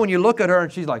 So now when you look at her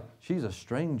and she's like, she's a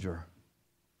stranger.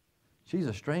 She's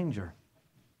a stranger.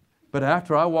 But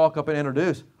after I walk up and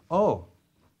introduce, oh,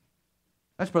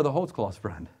 that's Brother Haltzclaw's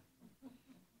friend.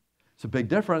 It's a big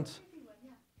difference.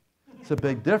 It's a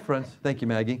big difference. Thank you,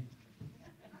 Maggie.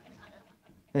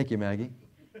 Thank you, Maggie.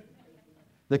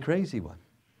 The crazy one.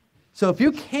 So if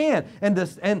you can, and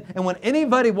when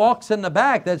anybody walks in the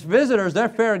back that's visitors, they're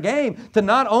fair game to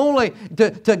not only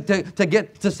to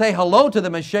get to say hello to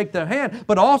them and shake their hand,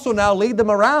 but also now lead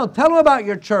them around. Tell them about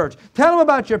your church. Tell them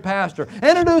about your pastor.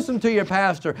 Introduce them to your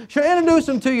pastor. Introduce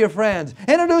them to your friends.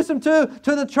 Introduce them to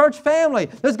the church family.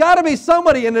 There's got to be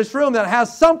somebody in this room that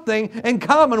has something in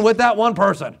common with that one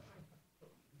person.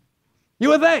 You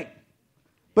would think.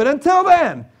 But until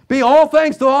then, be all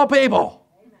things to all people.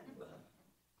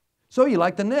 So you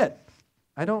like to knit.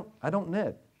 I don't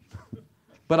knit.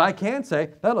 But I can say,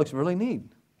 that looks really neat.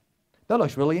 That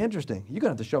looks really interesting. You're going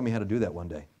to have to show me how to do that one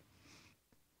day.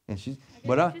 And she's,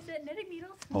 Just at knitting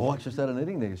needles. oh, she's at a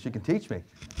knitting needle. She can teach me.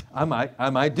 I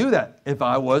might do that if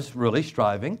I was really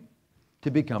striving to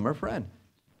become her friend.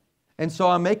 And so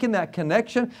I'm making that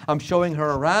connection. I'm showing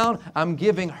her around. I'm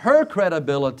giving her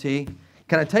credibility.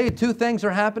 Can I tell you two things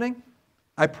are happening?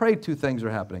 I pray two things are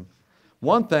happening.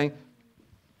 One thing,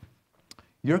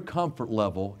 your comfort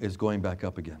level is going back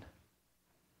up again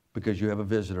because you have a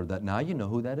visitor that now you know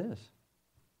who that is.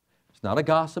 It's not a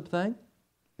gossip thing.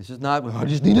 This is not, well, I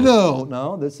just need to know.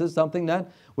 No, this is something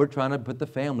that we're trying to put the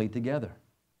family together.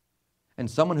 And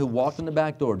someone who walked in the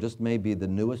back door just may be the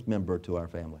newest member to our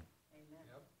family. Amen.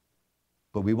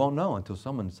 But we won't know until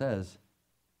someone says,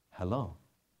 hello.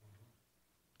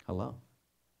 Hello.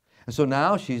 And so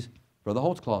now she's Brother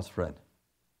Haltzclaw's friend.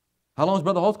 How long has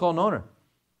Brother Haltzclaw known her?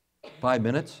 5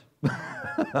 minutes.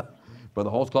 Brother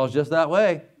Haltzclaw's just that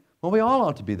way. Well, we all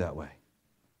ought to be that way.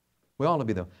 We all ought to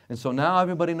be that way. And so now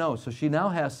everybody knows. So she now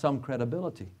has some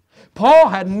credibility. Paul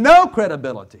had no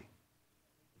credibility.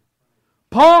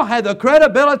 Paul had the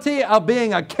credibility of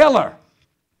being a killer.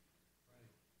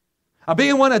 Of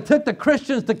being one that took the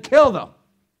Christians to kill them.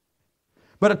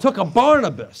 But it took a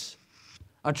Barnabas,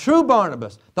 a true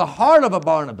Barnabas, the heart of a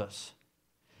Barnabas,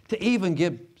 to even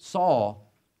give Saul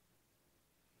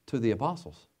to the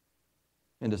apostles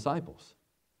and disciples.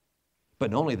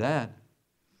 But not only that,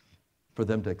 for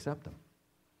them to accept him.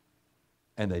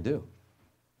 And they do.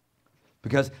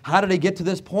 Because how did he get to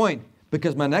this point?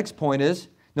 Because my next point is,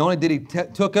 not only did he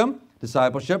took him,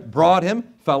 discipleship, brought him,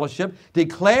 fellowship,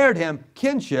 declared him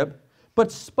kinship,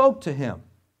 but spoke to him.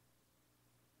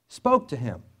 Spoke to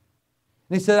him.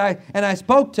 And he said, I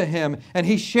spoke to him, and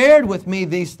he shared with me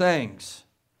these things.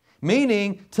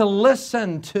 Meaning to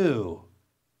listen to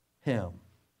him.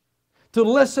 To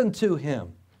listen to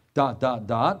him. ...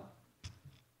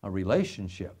 A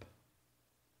relationship.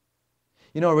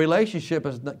 You know, a relationship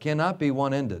cannot be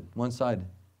one-ended, one-sided.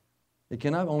 It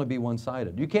cannot only be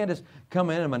one-sided. You can't just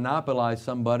come in and monopolize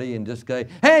somebody and just say,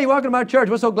 hey, welcome to my church.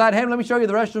 We're so glad. Hey, let me show you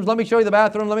the restrooms. Let me show you the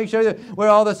bathroom. Let me show you where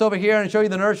all this over here and show you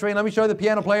the nursery. And let me show you the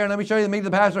piano player. And let me show you the meet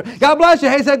the pastor. God bless you.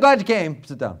 Hey, so glad you came.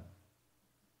 Sit down.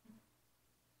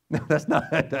 No, that's not,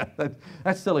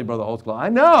 that's silly, Brother Haltzclaw. I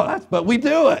know, but we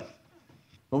do it.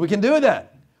 But we can do that.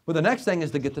 Well, the next thing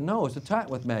is to get to know, is to chat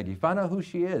with Maggie. Find out who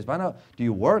she is. Find out, do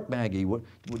you work, Maggie? Do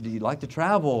you like to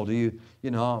travel? Do you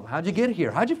how'd you get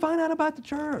here? How'd you find out about the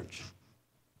church?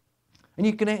 And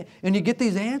you get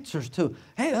these answers too.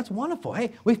 Hey, that's wonderful.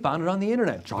 Hey, we found it on the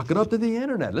internet. Chalk it up to the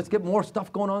internet. Let's get more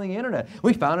stuff going on the internet.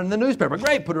 We found it in the newspaper.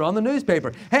 Great, put it on the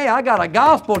newspaper. Hey, I got a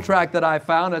gospel tract that I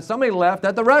found that somebody left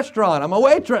at the restaurant. I'm a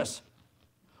waitress.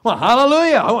 Well,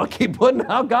 hallelujah. I want to keep putting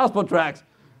out gospel tracts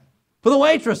for the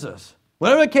waitresses.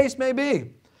 Whatever the case may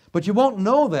be. But you won't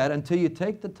know that until you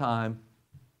take the time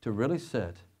to really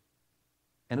sit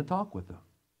and to talk with them.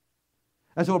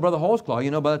 And so, Brother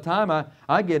Haltzclaw, by the time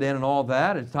I get in and all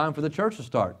that, it's time for the church to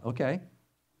start. Okay.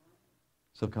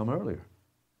 So come earlier.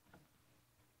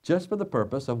 Just for the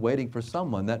purpose of waiting for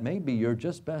someone that may be your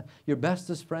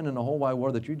bestest friend in the whole wide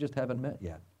world that you just haven't met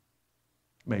yet.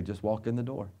 May just walk in the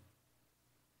door.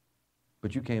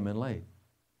 But you came in late.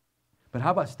 But how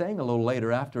about staying a little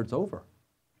later after it's over?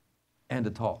 And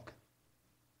to talk.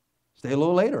 Stay a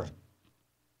little later.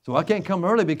 So I can't come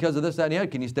early because of this, that, and the other.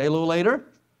 Can you stay a little later?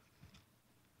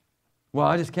 Well,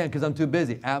 I just can't because I'm too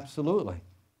busy. Absolutely.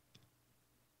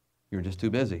 You're just too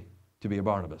busy to be a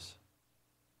Barnabas.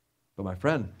 But my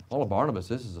friend, all a Barnabas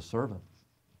is a servant.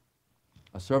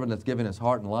 A servant that's given his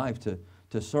heart and life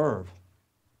to serve.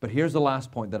 But here's the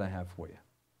last point that I have for you.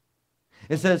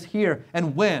 It says here,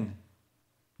 and when.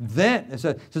 Then, it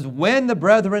says, when the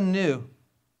brethren knew.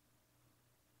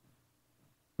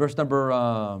 Verse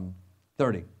number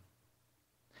 30.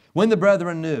 When the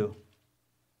brethren knew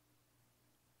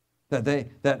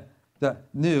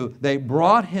they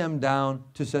brought him down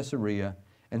to Caesarea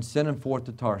and sent him forth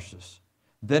to Tarsus.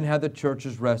 Then had the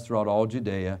churches rest throughout all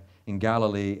Judea, in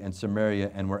Galilee and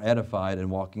Samaria, and were edified and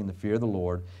walking in the fear of the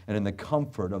Lord and in the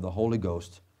comfort of the Holy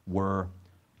Ghost were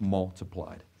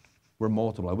multiplied. Were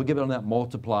multiplied. We give it on that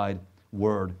multiplied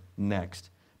word next.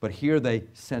 But here they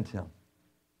sent him.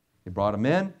 They brought him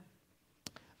in,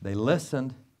 they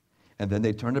listened, and then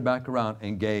they turned it back around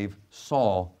and gave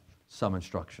Saul some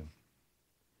instruction.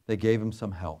 They gave him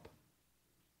some help.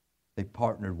 They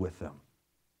partnered with them.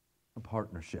 A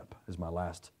partnership is my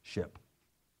last ship.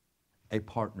 A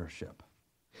partnership.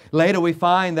 Later we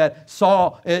find that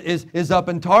Saul is up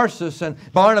in Tarsus, and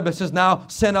Barnabas is now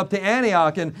sent up to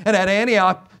Antioch. And at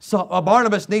Antioch,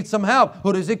 Barnabas needs some help.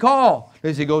 Who does he call?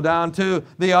 Does he go down to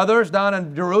the others down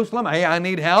in Jerusalem? Hey, I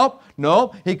need help.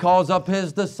 No, he calls up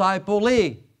his disciple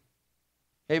Lee.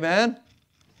 Amen?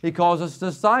 He calls his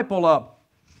disciple up.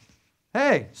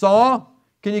 Hey, Saul,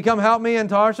 can you come help me in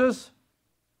Tarsus?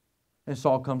 And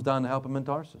Saul comes down to help him in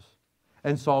Tarsus.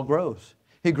 And Saul grows.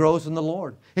 He grows in the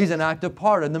Lord. He's an active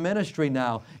part in the ministry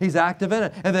now. He's active in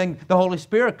it. And then the Holy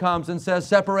Spirit comes and says,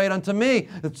 separate unto me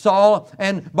Saul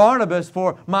and Barnabas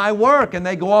for my work. And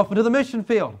they go off into the mission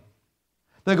field.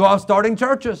 They go off starting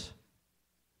churches.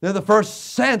 They're the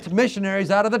first sent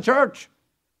missionaries out of the church.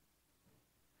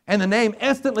 And the name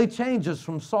instantly changes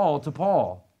from Saul to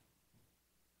Paul.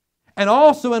 And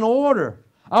also in order,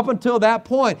 up until that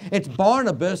point, it's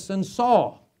Barnabas and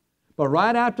Saul. But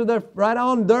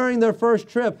during their first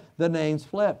trip, the names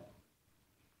flip.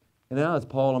 And now it's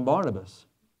Paul and Barnabas.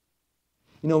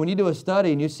 You know, when you do a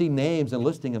study and you see names and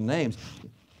listing of names,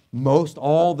 most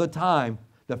all the time,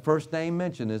 the first name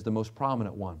mentioned is the most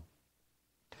prominent one.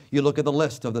 You look at the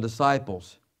list of the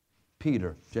disciples.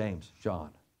 Peter, James, John.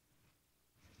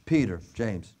 Peter,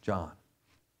 James, John.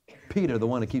 Peter, the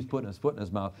one that keeps putting his foot in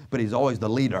his mouth, but he's always the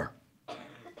leader.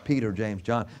 Peter, James,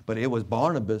 John. But it was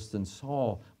Barnabas and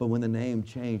Saul. But when the name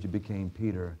changed, it became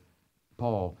Peter,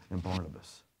 Paul, and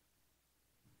Barnabas.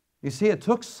 You see, it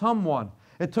took someone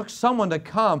to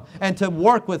come and to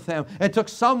work with them. It took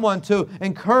someone to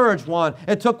encourage one.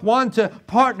 It took one to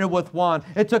partner with one.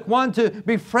 It took one to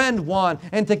befriend one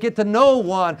and to get to know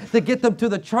one, to get them to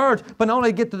the church, but not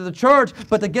only get to the church,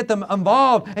 but to get them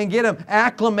involved and get them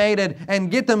acclimated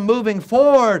and get them moving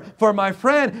forward. For my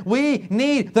friend, we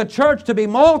need the church to be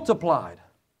multiplied.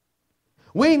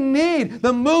 We need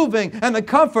the moving and the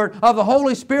comfort of the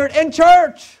Holy Spirit in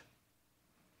church.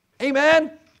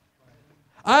 Amen?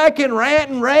 I can rant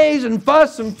and rage and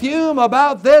fuss and fume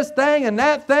about this thing and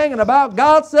that thing and about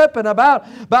gossip and about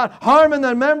harming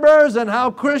the members and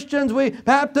how Christians,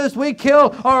 Baptists, we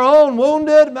kill our own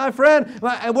wounded. My friend,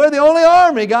 we're the only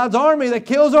army, God's army, that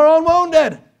kills our own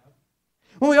wounded.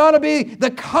 We ought to be the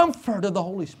comfort of the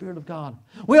Holy Spirit of God.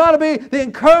 We ought to be the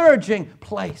encouraging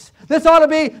place. This ought to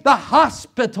be the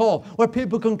hospital where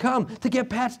people can come to get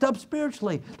patched up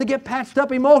spiritually, to get patched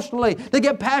up emotionally, to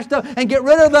get patched up and get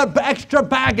rid of the extra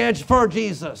baggage for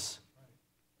Jesus.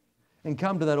 And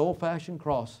come to that old-fashioned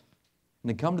cross and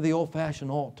to come to the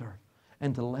old-fashioned altar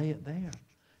and to lay it there.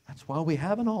 That's why we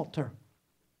have an altar.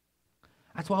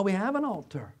 That's why we have an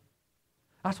altar.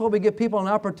 That's why we give people an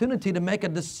opportunity to make a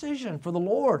decision for the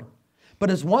Lord.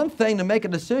 But it's one thing to make a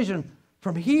decision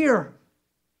from here.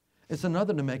 It's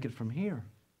another to make it from here.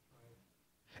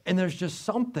 And there's just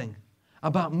something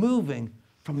about moving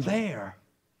from there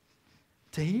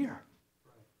to here.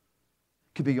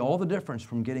 Could be all the difference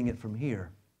from getting it from here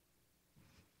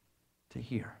to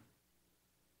here.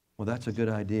 Well, that's a good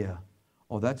idea.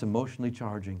 Oh, that's emotionally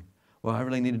charging. Well, I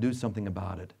really need to do something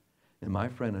about it. And my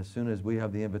friend, as soon as we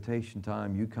have the invitation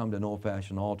time, you come to an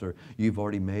old-fashioned altar, you've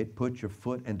already put your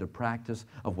foot into practice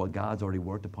of what God's already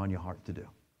worked upon your heart to do.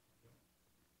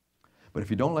 But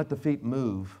if you don't let the feet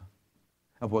move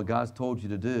of what God's told you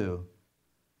to do,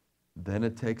 then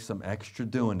it takes some extra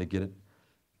doing to get it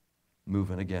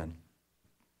moving again.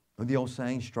 And the old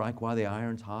saying, strike while the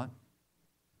iron's hot.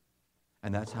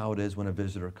 And that's how it is when a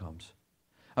visitor comes.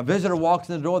 A visitor walks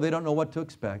in the door, they don't know what to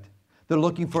expect. They're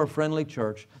looking for a friendly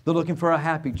church. They're looking for a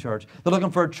happy church. They're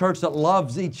looking for a church that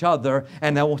loves each other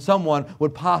and that someone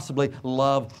would possibly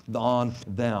love on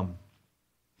them.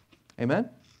 Amen?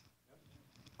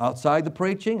 Outside the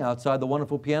preaching, outside the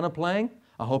wonderful piano playing,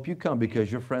 I hope you come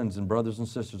because your friends and brothers and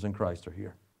sisters in Christ are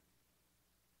here.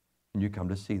 And you come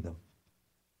to see them.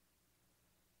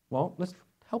 Well, let's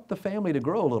help the family to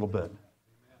grow a little bit.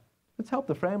 Let's help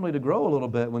the family to grow a little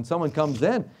bit. When someone comes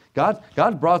in, God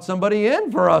brought somebody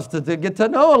in for us to get to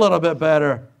know a little bit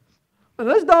better.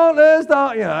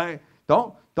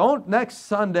 Don't next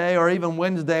Sunday or even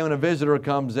Wednesday when a visitor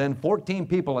comes in, 14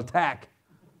 people attack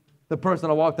the person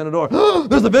that walked in the door.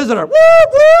 There's a visitor. Whoop,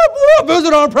 whoop, whoop.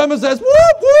 Visitor on premises.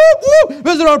 Whoop, whoop, whoop.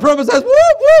 Visitor on premises.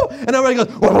 Whoop, whoop. And everybody goes,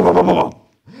 whoop, whoop, whoop, whoop.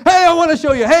 Hey, I want to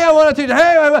show you. Hey, I want to teach you.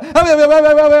 Hey,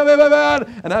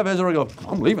 and that visitor goes,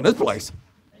 I'm leaving this place.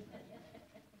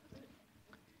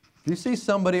 If you see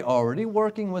somebody already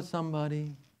working with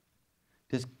somebody,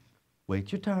 Just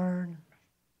wait your turn.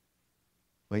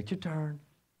 Wait your turn.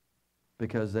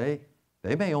 Because they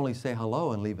may only say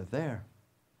hello and leave it there.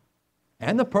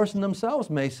 And the person themselves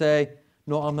may say,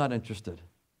 no, I'm not interested.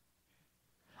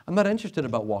 I'm not interested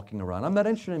about walking around. I'm not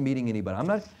interested in meeting anybody. I'm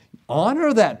not.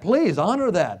 Honor that, please,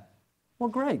 honor that. Well,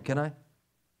 great. Can I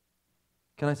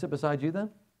sit beside you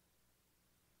then?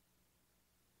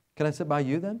 Can I sit by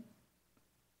you then?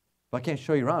 If I can't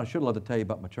show you around, I sure love to tell you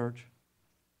about my church.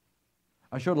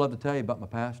 I sure love to tell you about my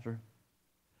pastor.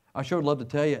 I sure would love to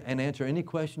tell you and answer any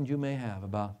questions you may have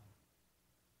about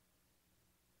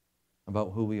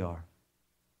who we are.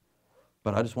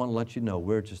 But I just want to let you know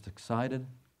we're just excited.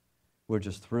 We're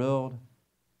just thrilled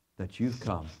that you've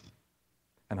come.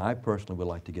 And I personally would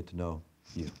like to get to know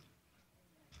you.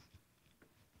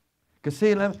 Because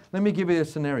see, let me give you a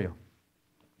scenario.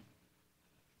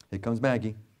 Here comes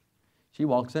Maggie. She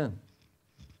walks in.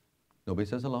 Nobody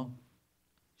says hello.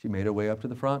 She made her way up to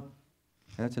the front.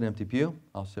 And it's an empty pew.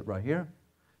 I'll sit right here.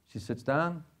 She sits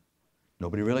down.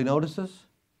 Nobody really notices.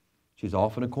 She's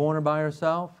off in a corner by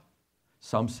herself.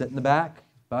 Some sit in the back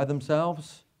by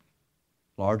themselves.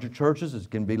 Larger churches, it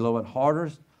can be a little bit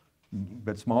harder.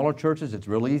 But smaller churches, it's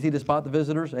real easy to spot the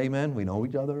visitors. Amen. We know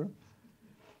each other.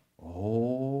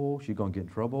 Oh, she's going to get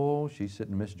in trouble. She's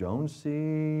sitting in Miss Jones'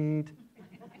 seat.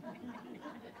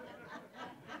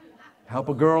 Help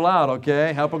a girl out,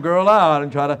 okay? Help a girl out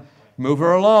and try to move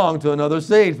her along to another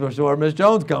seat before Miss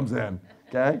Jones comes in,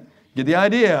 okay? Get the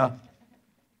idea.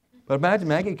 But imagine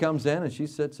Maggie comes in and she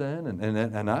sits in,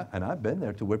 and I've been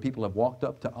there to where people have walked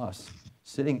up to us,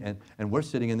 sitting, and we're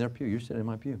sitting in their pew. You're sitting in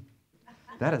my pew.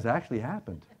 That has actually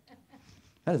happened.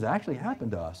 That has actually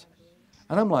happened to us.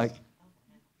 And I'm like,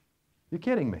 you're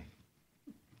kidding me.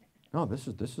 No, this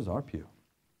is our pew.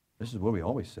 This is where we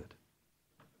always sit.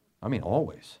 I mean,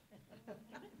 always.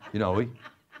 You know,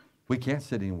 we can't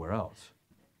sit anywhere else.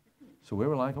 So we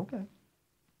were like, okay,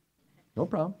 no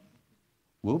problem.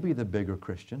 We'll be the bigger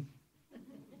Christian.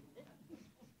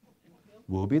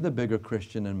 We'll be the bigger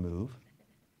Christian and move.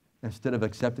 Instead of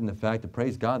accepting the fact that,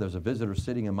 praise God, there's a visitor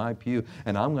sitting in my pew,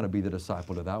 and I'm going to be the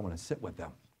disciple to that one and sit with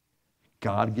them.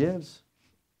 God gives.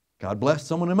 God bless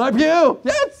someone in my pew.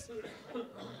 Yes!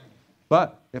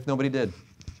 But if nobody did,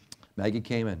 Maggie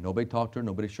came in. Nobody talked to her.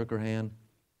 Nobody shook her hand.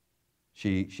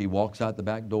 She walks out the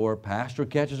back door. Pastor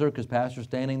catches her because pastor's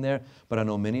standing there. But I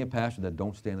know many a pastor that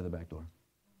don't stand at the back door.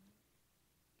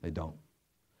 They don't.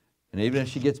 And even if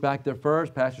she gets back there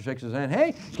first, pastor shakes his hand.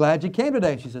 Hey, glad you came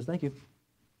today. She says, thank you.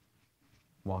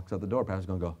 Walks out the door. Pastor's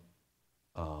going to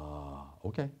go,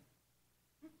 okay.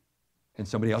 And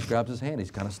somebody else grabs his hand. He's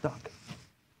kind of stuck.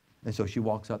 And so she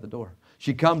walks out the door.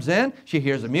 She comes in, she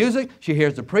hears the music, she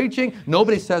hears the preaching,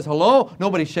 nobody says hello,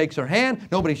 nobody shakes her hand,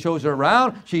 nobody shows her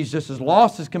around, she's just as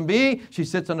lost as can be. She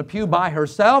sits on the pew by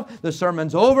herself, the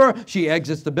sermon's over, she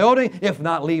exits the building, if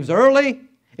not leaves early.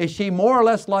 Is she more or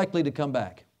less likely to come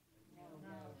back?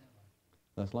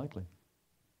 No. Less likely.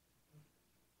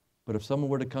 But if someone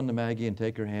were to come to Maggie and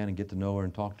take her hand and get to know her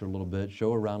and talk to her a little bit,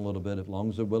 show her around a little bit, as long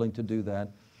as they're willing to do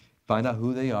that, find out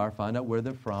who they are, find out where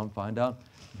they're from, find out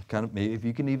kind of maybe if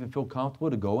you can even feel comfortable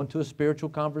to go into a spiritual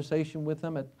conversation with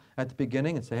them at the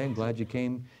beginning and say, hey, I'm glad you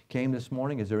came this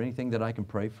morning. Is there anything that I can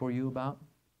pray for you about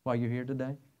while you're here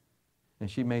today?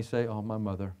 And she may say, oh, my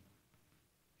mother,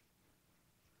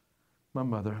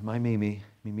 my Mimi.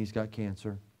 Mimi's got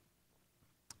cancer.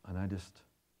 And I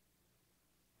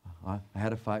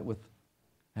had a fight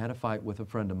with a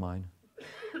friend of mine.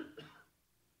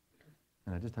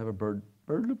 And I just have a burden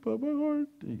upon my heart.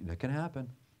 That can happen.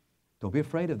 Don't be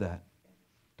afraid of that.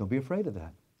 Don't be afraid of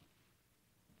that.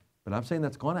 But I'm saying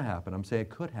that's going to happen. I'm saying it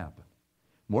could happen.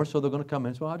 More so they're going to come in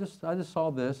and say, well, I just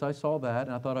saw this, I saw that,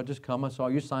 and I thought I'd just come. I saw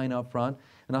your sign up front,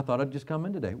 and I thought I'd just come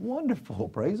in today. Wonderful.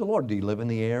 Praise the Lord. Do you live in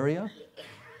the area?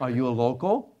 Are you a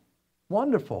local?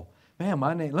 Wonderful. Man,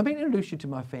 my name, let me introduce you to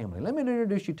my family. Let me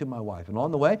introduce you to my wife. And on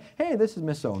the way, hey, this is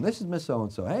Miss So, and this is Miss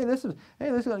So-and-so. Hey, this is,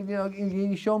 you know,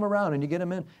 you show them around and you get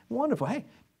them in. Wonderful. Hey,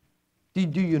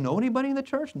 do you know anybody in the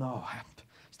church? No.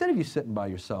 Instead of you sitting by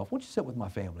yourself, won't you sit with my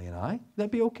family and I?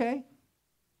 That'd be okay?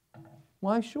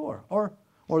 Why, sure. Or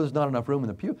there's not enough room in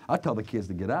the pew. I tell the kids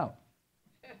to get out.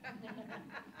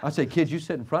 I say, kids, you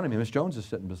sit in front of me. Miss Jones is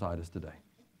sitting beside us today.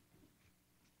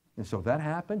 And so if that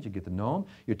happens, you get to know them,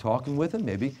 you're talking with them,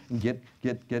 maybe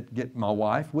get my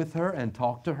wife with her and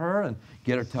talk to her and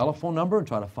get her telephone number and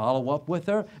try to follow up with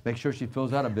her, make sure she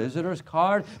fills out a visitor's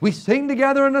card. We sing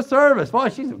together in the service. Boy,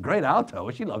 she's a great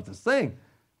alto. She loves to sing.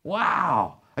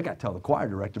 Wow. I got to tell the choir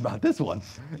director about this one.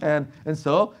 And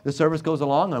so the service goes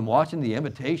along, I'm watching, the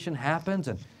invitation happens,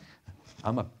 and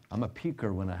I'm a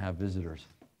peeker when I have visitors.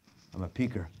 I'm a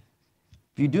peeker.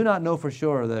 If you do not know for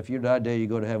sure that if you die today you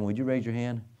go to heaven, would you raise your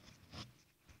hand?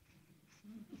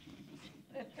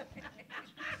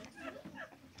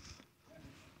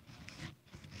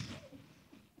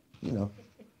 You know,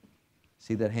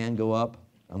 see that hand go up?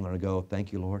 I'm going to go,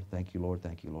 thank you, Lord, thank you, Lord,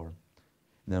 thank you, Lord. And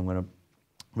then I'm going to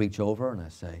reach over and I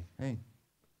say, hey,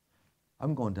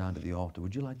 I'm going down to the altar.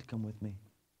 Would you like to come with me?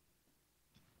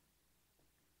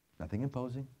 Nothing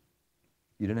imposing.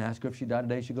 You didn't ask her if she died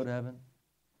today, she'd go to heaven.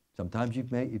 Sometimes you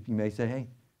may say, hey,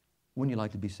 wouldn't you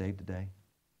like to be saved today?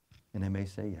 And they may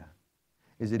say, yeah.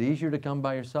 Is it easier to come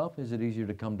by yourself? Is it easier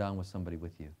to come down with somebody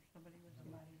with you?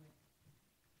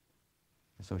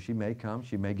 And so she may come.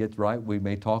 She may get right. We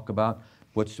may talk about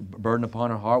what's burdened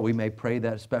upon her heart. We may pray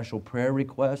that special prayer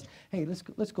request. Hey, let's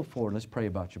go forward. Let's pray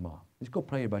about your mom. Let's go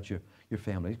pray about your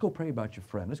family. Let's go pray about your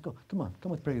friend. Let's go. Come on.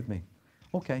 Come and pray with me.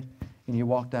 Okay. And you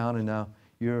walk down and now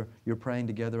you're praying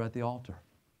together at the altar.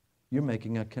 You're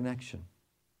making a connection.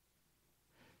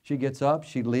 She gets up.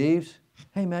 She leaves.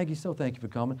 Hey, Maggie, so thank you for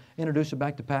coming. Introduce her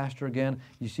back to Pastor again.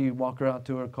 You see, you walk her out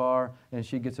to her car, and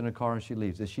she gets in her car and she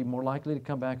leaves. Is she more likely to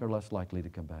come back or less likely to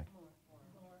come back? More.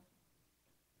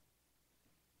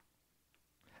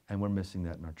 And we're missing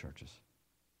that in our churches.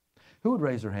 Who would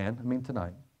raise their hand? I mean,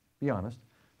 tonight, be honest.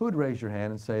 Who would raise your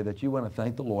hand and say that you want to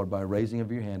thank the Lord by raising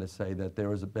of your hand to say that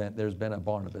there's been a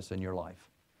Barnabas in your life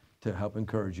to help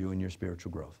encourage you in your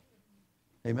spiritual growth?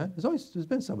 Amen? There's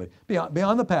been somebody.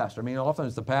 Beyond the pastor. I mean, often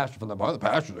it's the pastor from the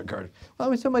pastor's encouraged. Well,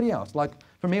 I mean, somebody else. Like,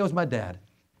 for me, it was my dad.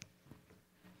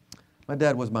 My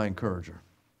dad was my encourager.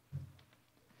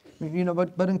 You know,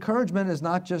 but encouragement is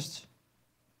not just,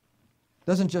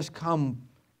 doesn't just come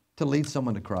to lead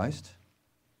someone to Christ.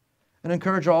 An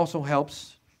encourager also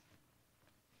helps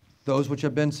those which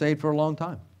have been saved for a long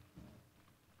time.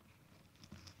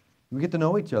 We get to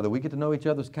know each other. We get to know each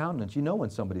other's countenance. You know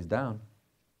when somebody's down.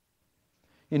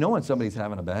 You know when somebody's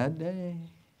having a bad day.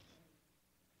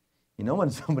 You know when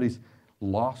somebody's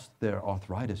lost their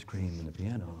arthritis cream in the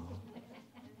piano.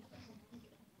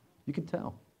 You can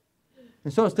tell.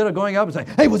 And so instead of going up and saying,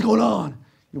 hey, what's going on?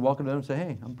 You walk up to them and say,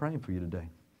 hey, I'm praying for you today.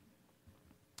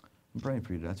 I'm praying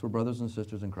for you today. That's what brothers and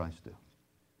sisters in Christ do.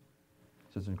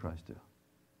 Sisters in Christ do.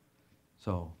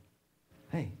 So,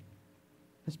 hey,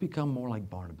 let's become more like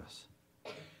Barnabas.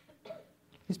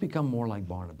 Let's become more like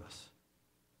Barnabas.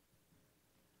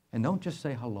 And don't just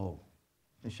say hello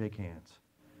and shake hands.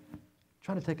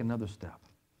 Try to take another step.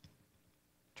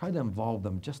 Try to involve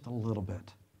them just a little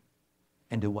bit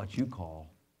into what you call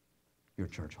your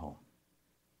church home.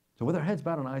 So with our heads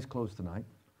bowed and eyes closed tonight,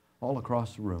 all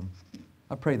across the room,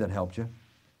 I pray that helped you.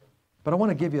 But I want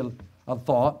to give you a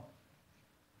thought.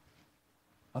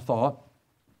 A thought.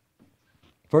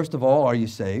 First of all, are you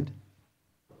saved?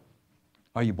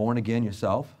 Are you born again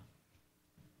yourself?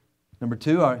 Number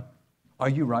two, are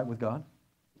you right with God?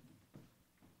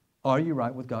 Are you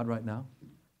right with God right now?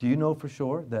 Do you know for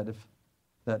sure that if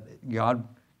God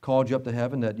called you up to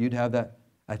heaven, that you'd have that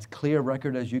as clear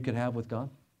record as you could have with God?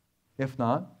 If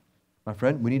not, my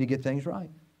friend, we need to get things right.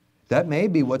 That may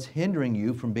be what's hindering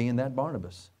you from being that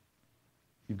Barnabas.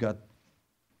 You've got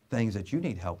things that you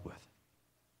need help with.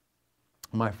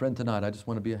 My friend, tonight, I just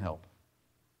want to be a help.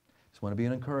 I just want to be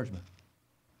an encouragement.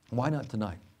 Why not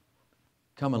tonight?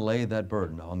 Come and lay that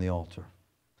burden on the altar.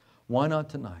 Why not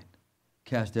tonight?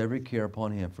 Cast every care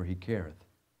upon him, for he careth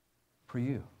for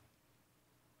you.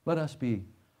 Let us be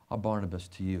a Barnabas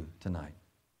to you tonight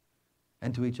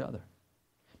and to each other.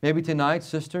 Maybe tonight,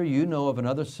 sister, you know of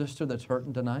another sister that's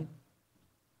hurting tonight.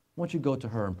 Why don't you go to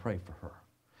her and pray for her?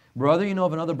 Brother, you know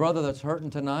of another brother that's hurting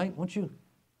tonight. Why don't you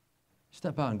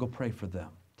step out and go pray for them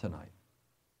tonight?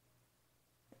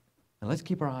 And let's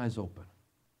keep our eyes open.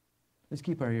 Let's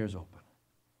keep our ears open.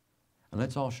 And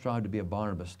let's all strive to be a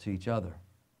Barnabas to each other,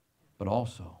 but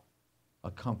also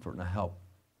a comfort and a help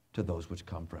to those which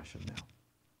come fresh and new.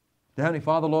 Dear Heavenly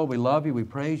Father, Lord, we love you. We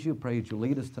praise you. Pray that you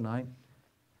lead us tonight.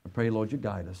 I pray, Lord, you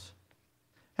guide us.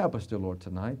 Help us, dear Lord,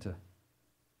 tonight to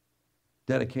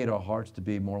dedicate our hearts to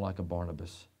be more like a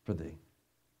Barnabas for thee.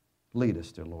 Lead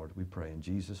us, dear Lord, we pray in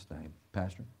Jesus' name.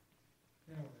 Pastor?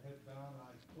 With head bowed,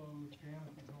 eyes closed.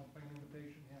 Janice, you don't pay an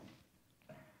invitation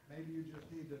hymn. Maybe you just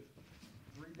need to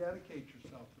rededicate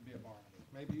yourself to be a Barnabas.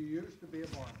 Maybe you used to be a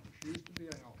Barnabas, used to be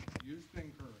a helper, used to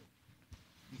encourage,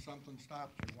 and something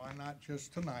stopped you. Why not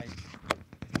just tonight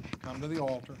come to the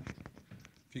altar?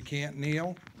 If you can't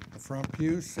kneel, the front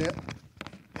pew, sit,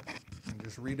 and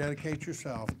just rededicate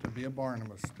yourself to be a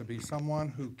Barnabas, to be someone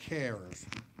who cares,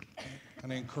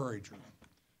 an encourager.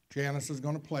 Janice is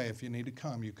going to play. If you need to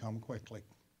come, you come quickly.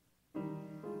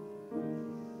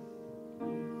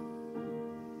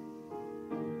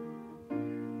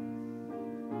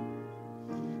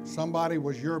 Somebody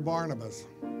was your Barnabas.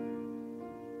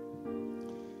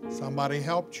 Somebody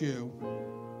helped you.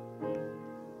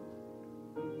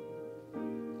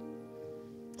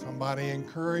 Somebody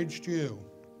encouraged you.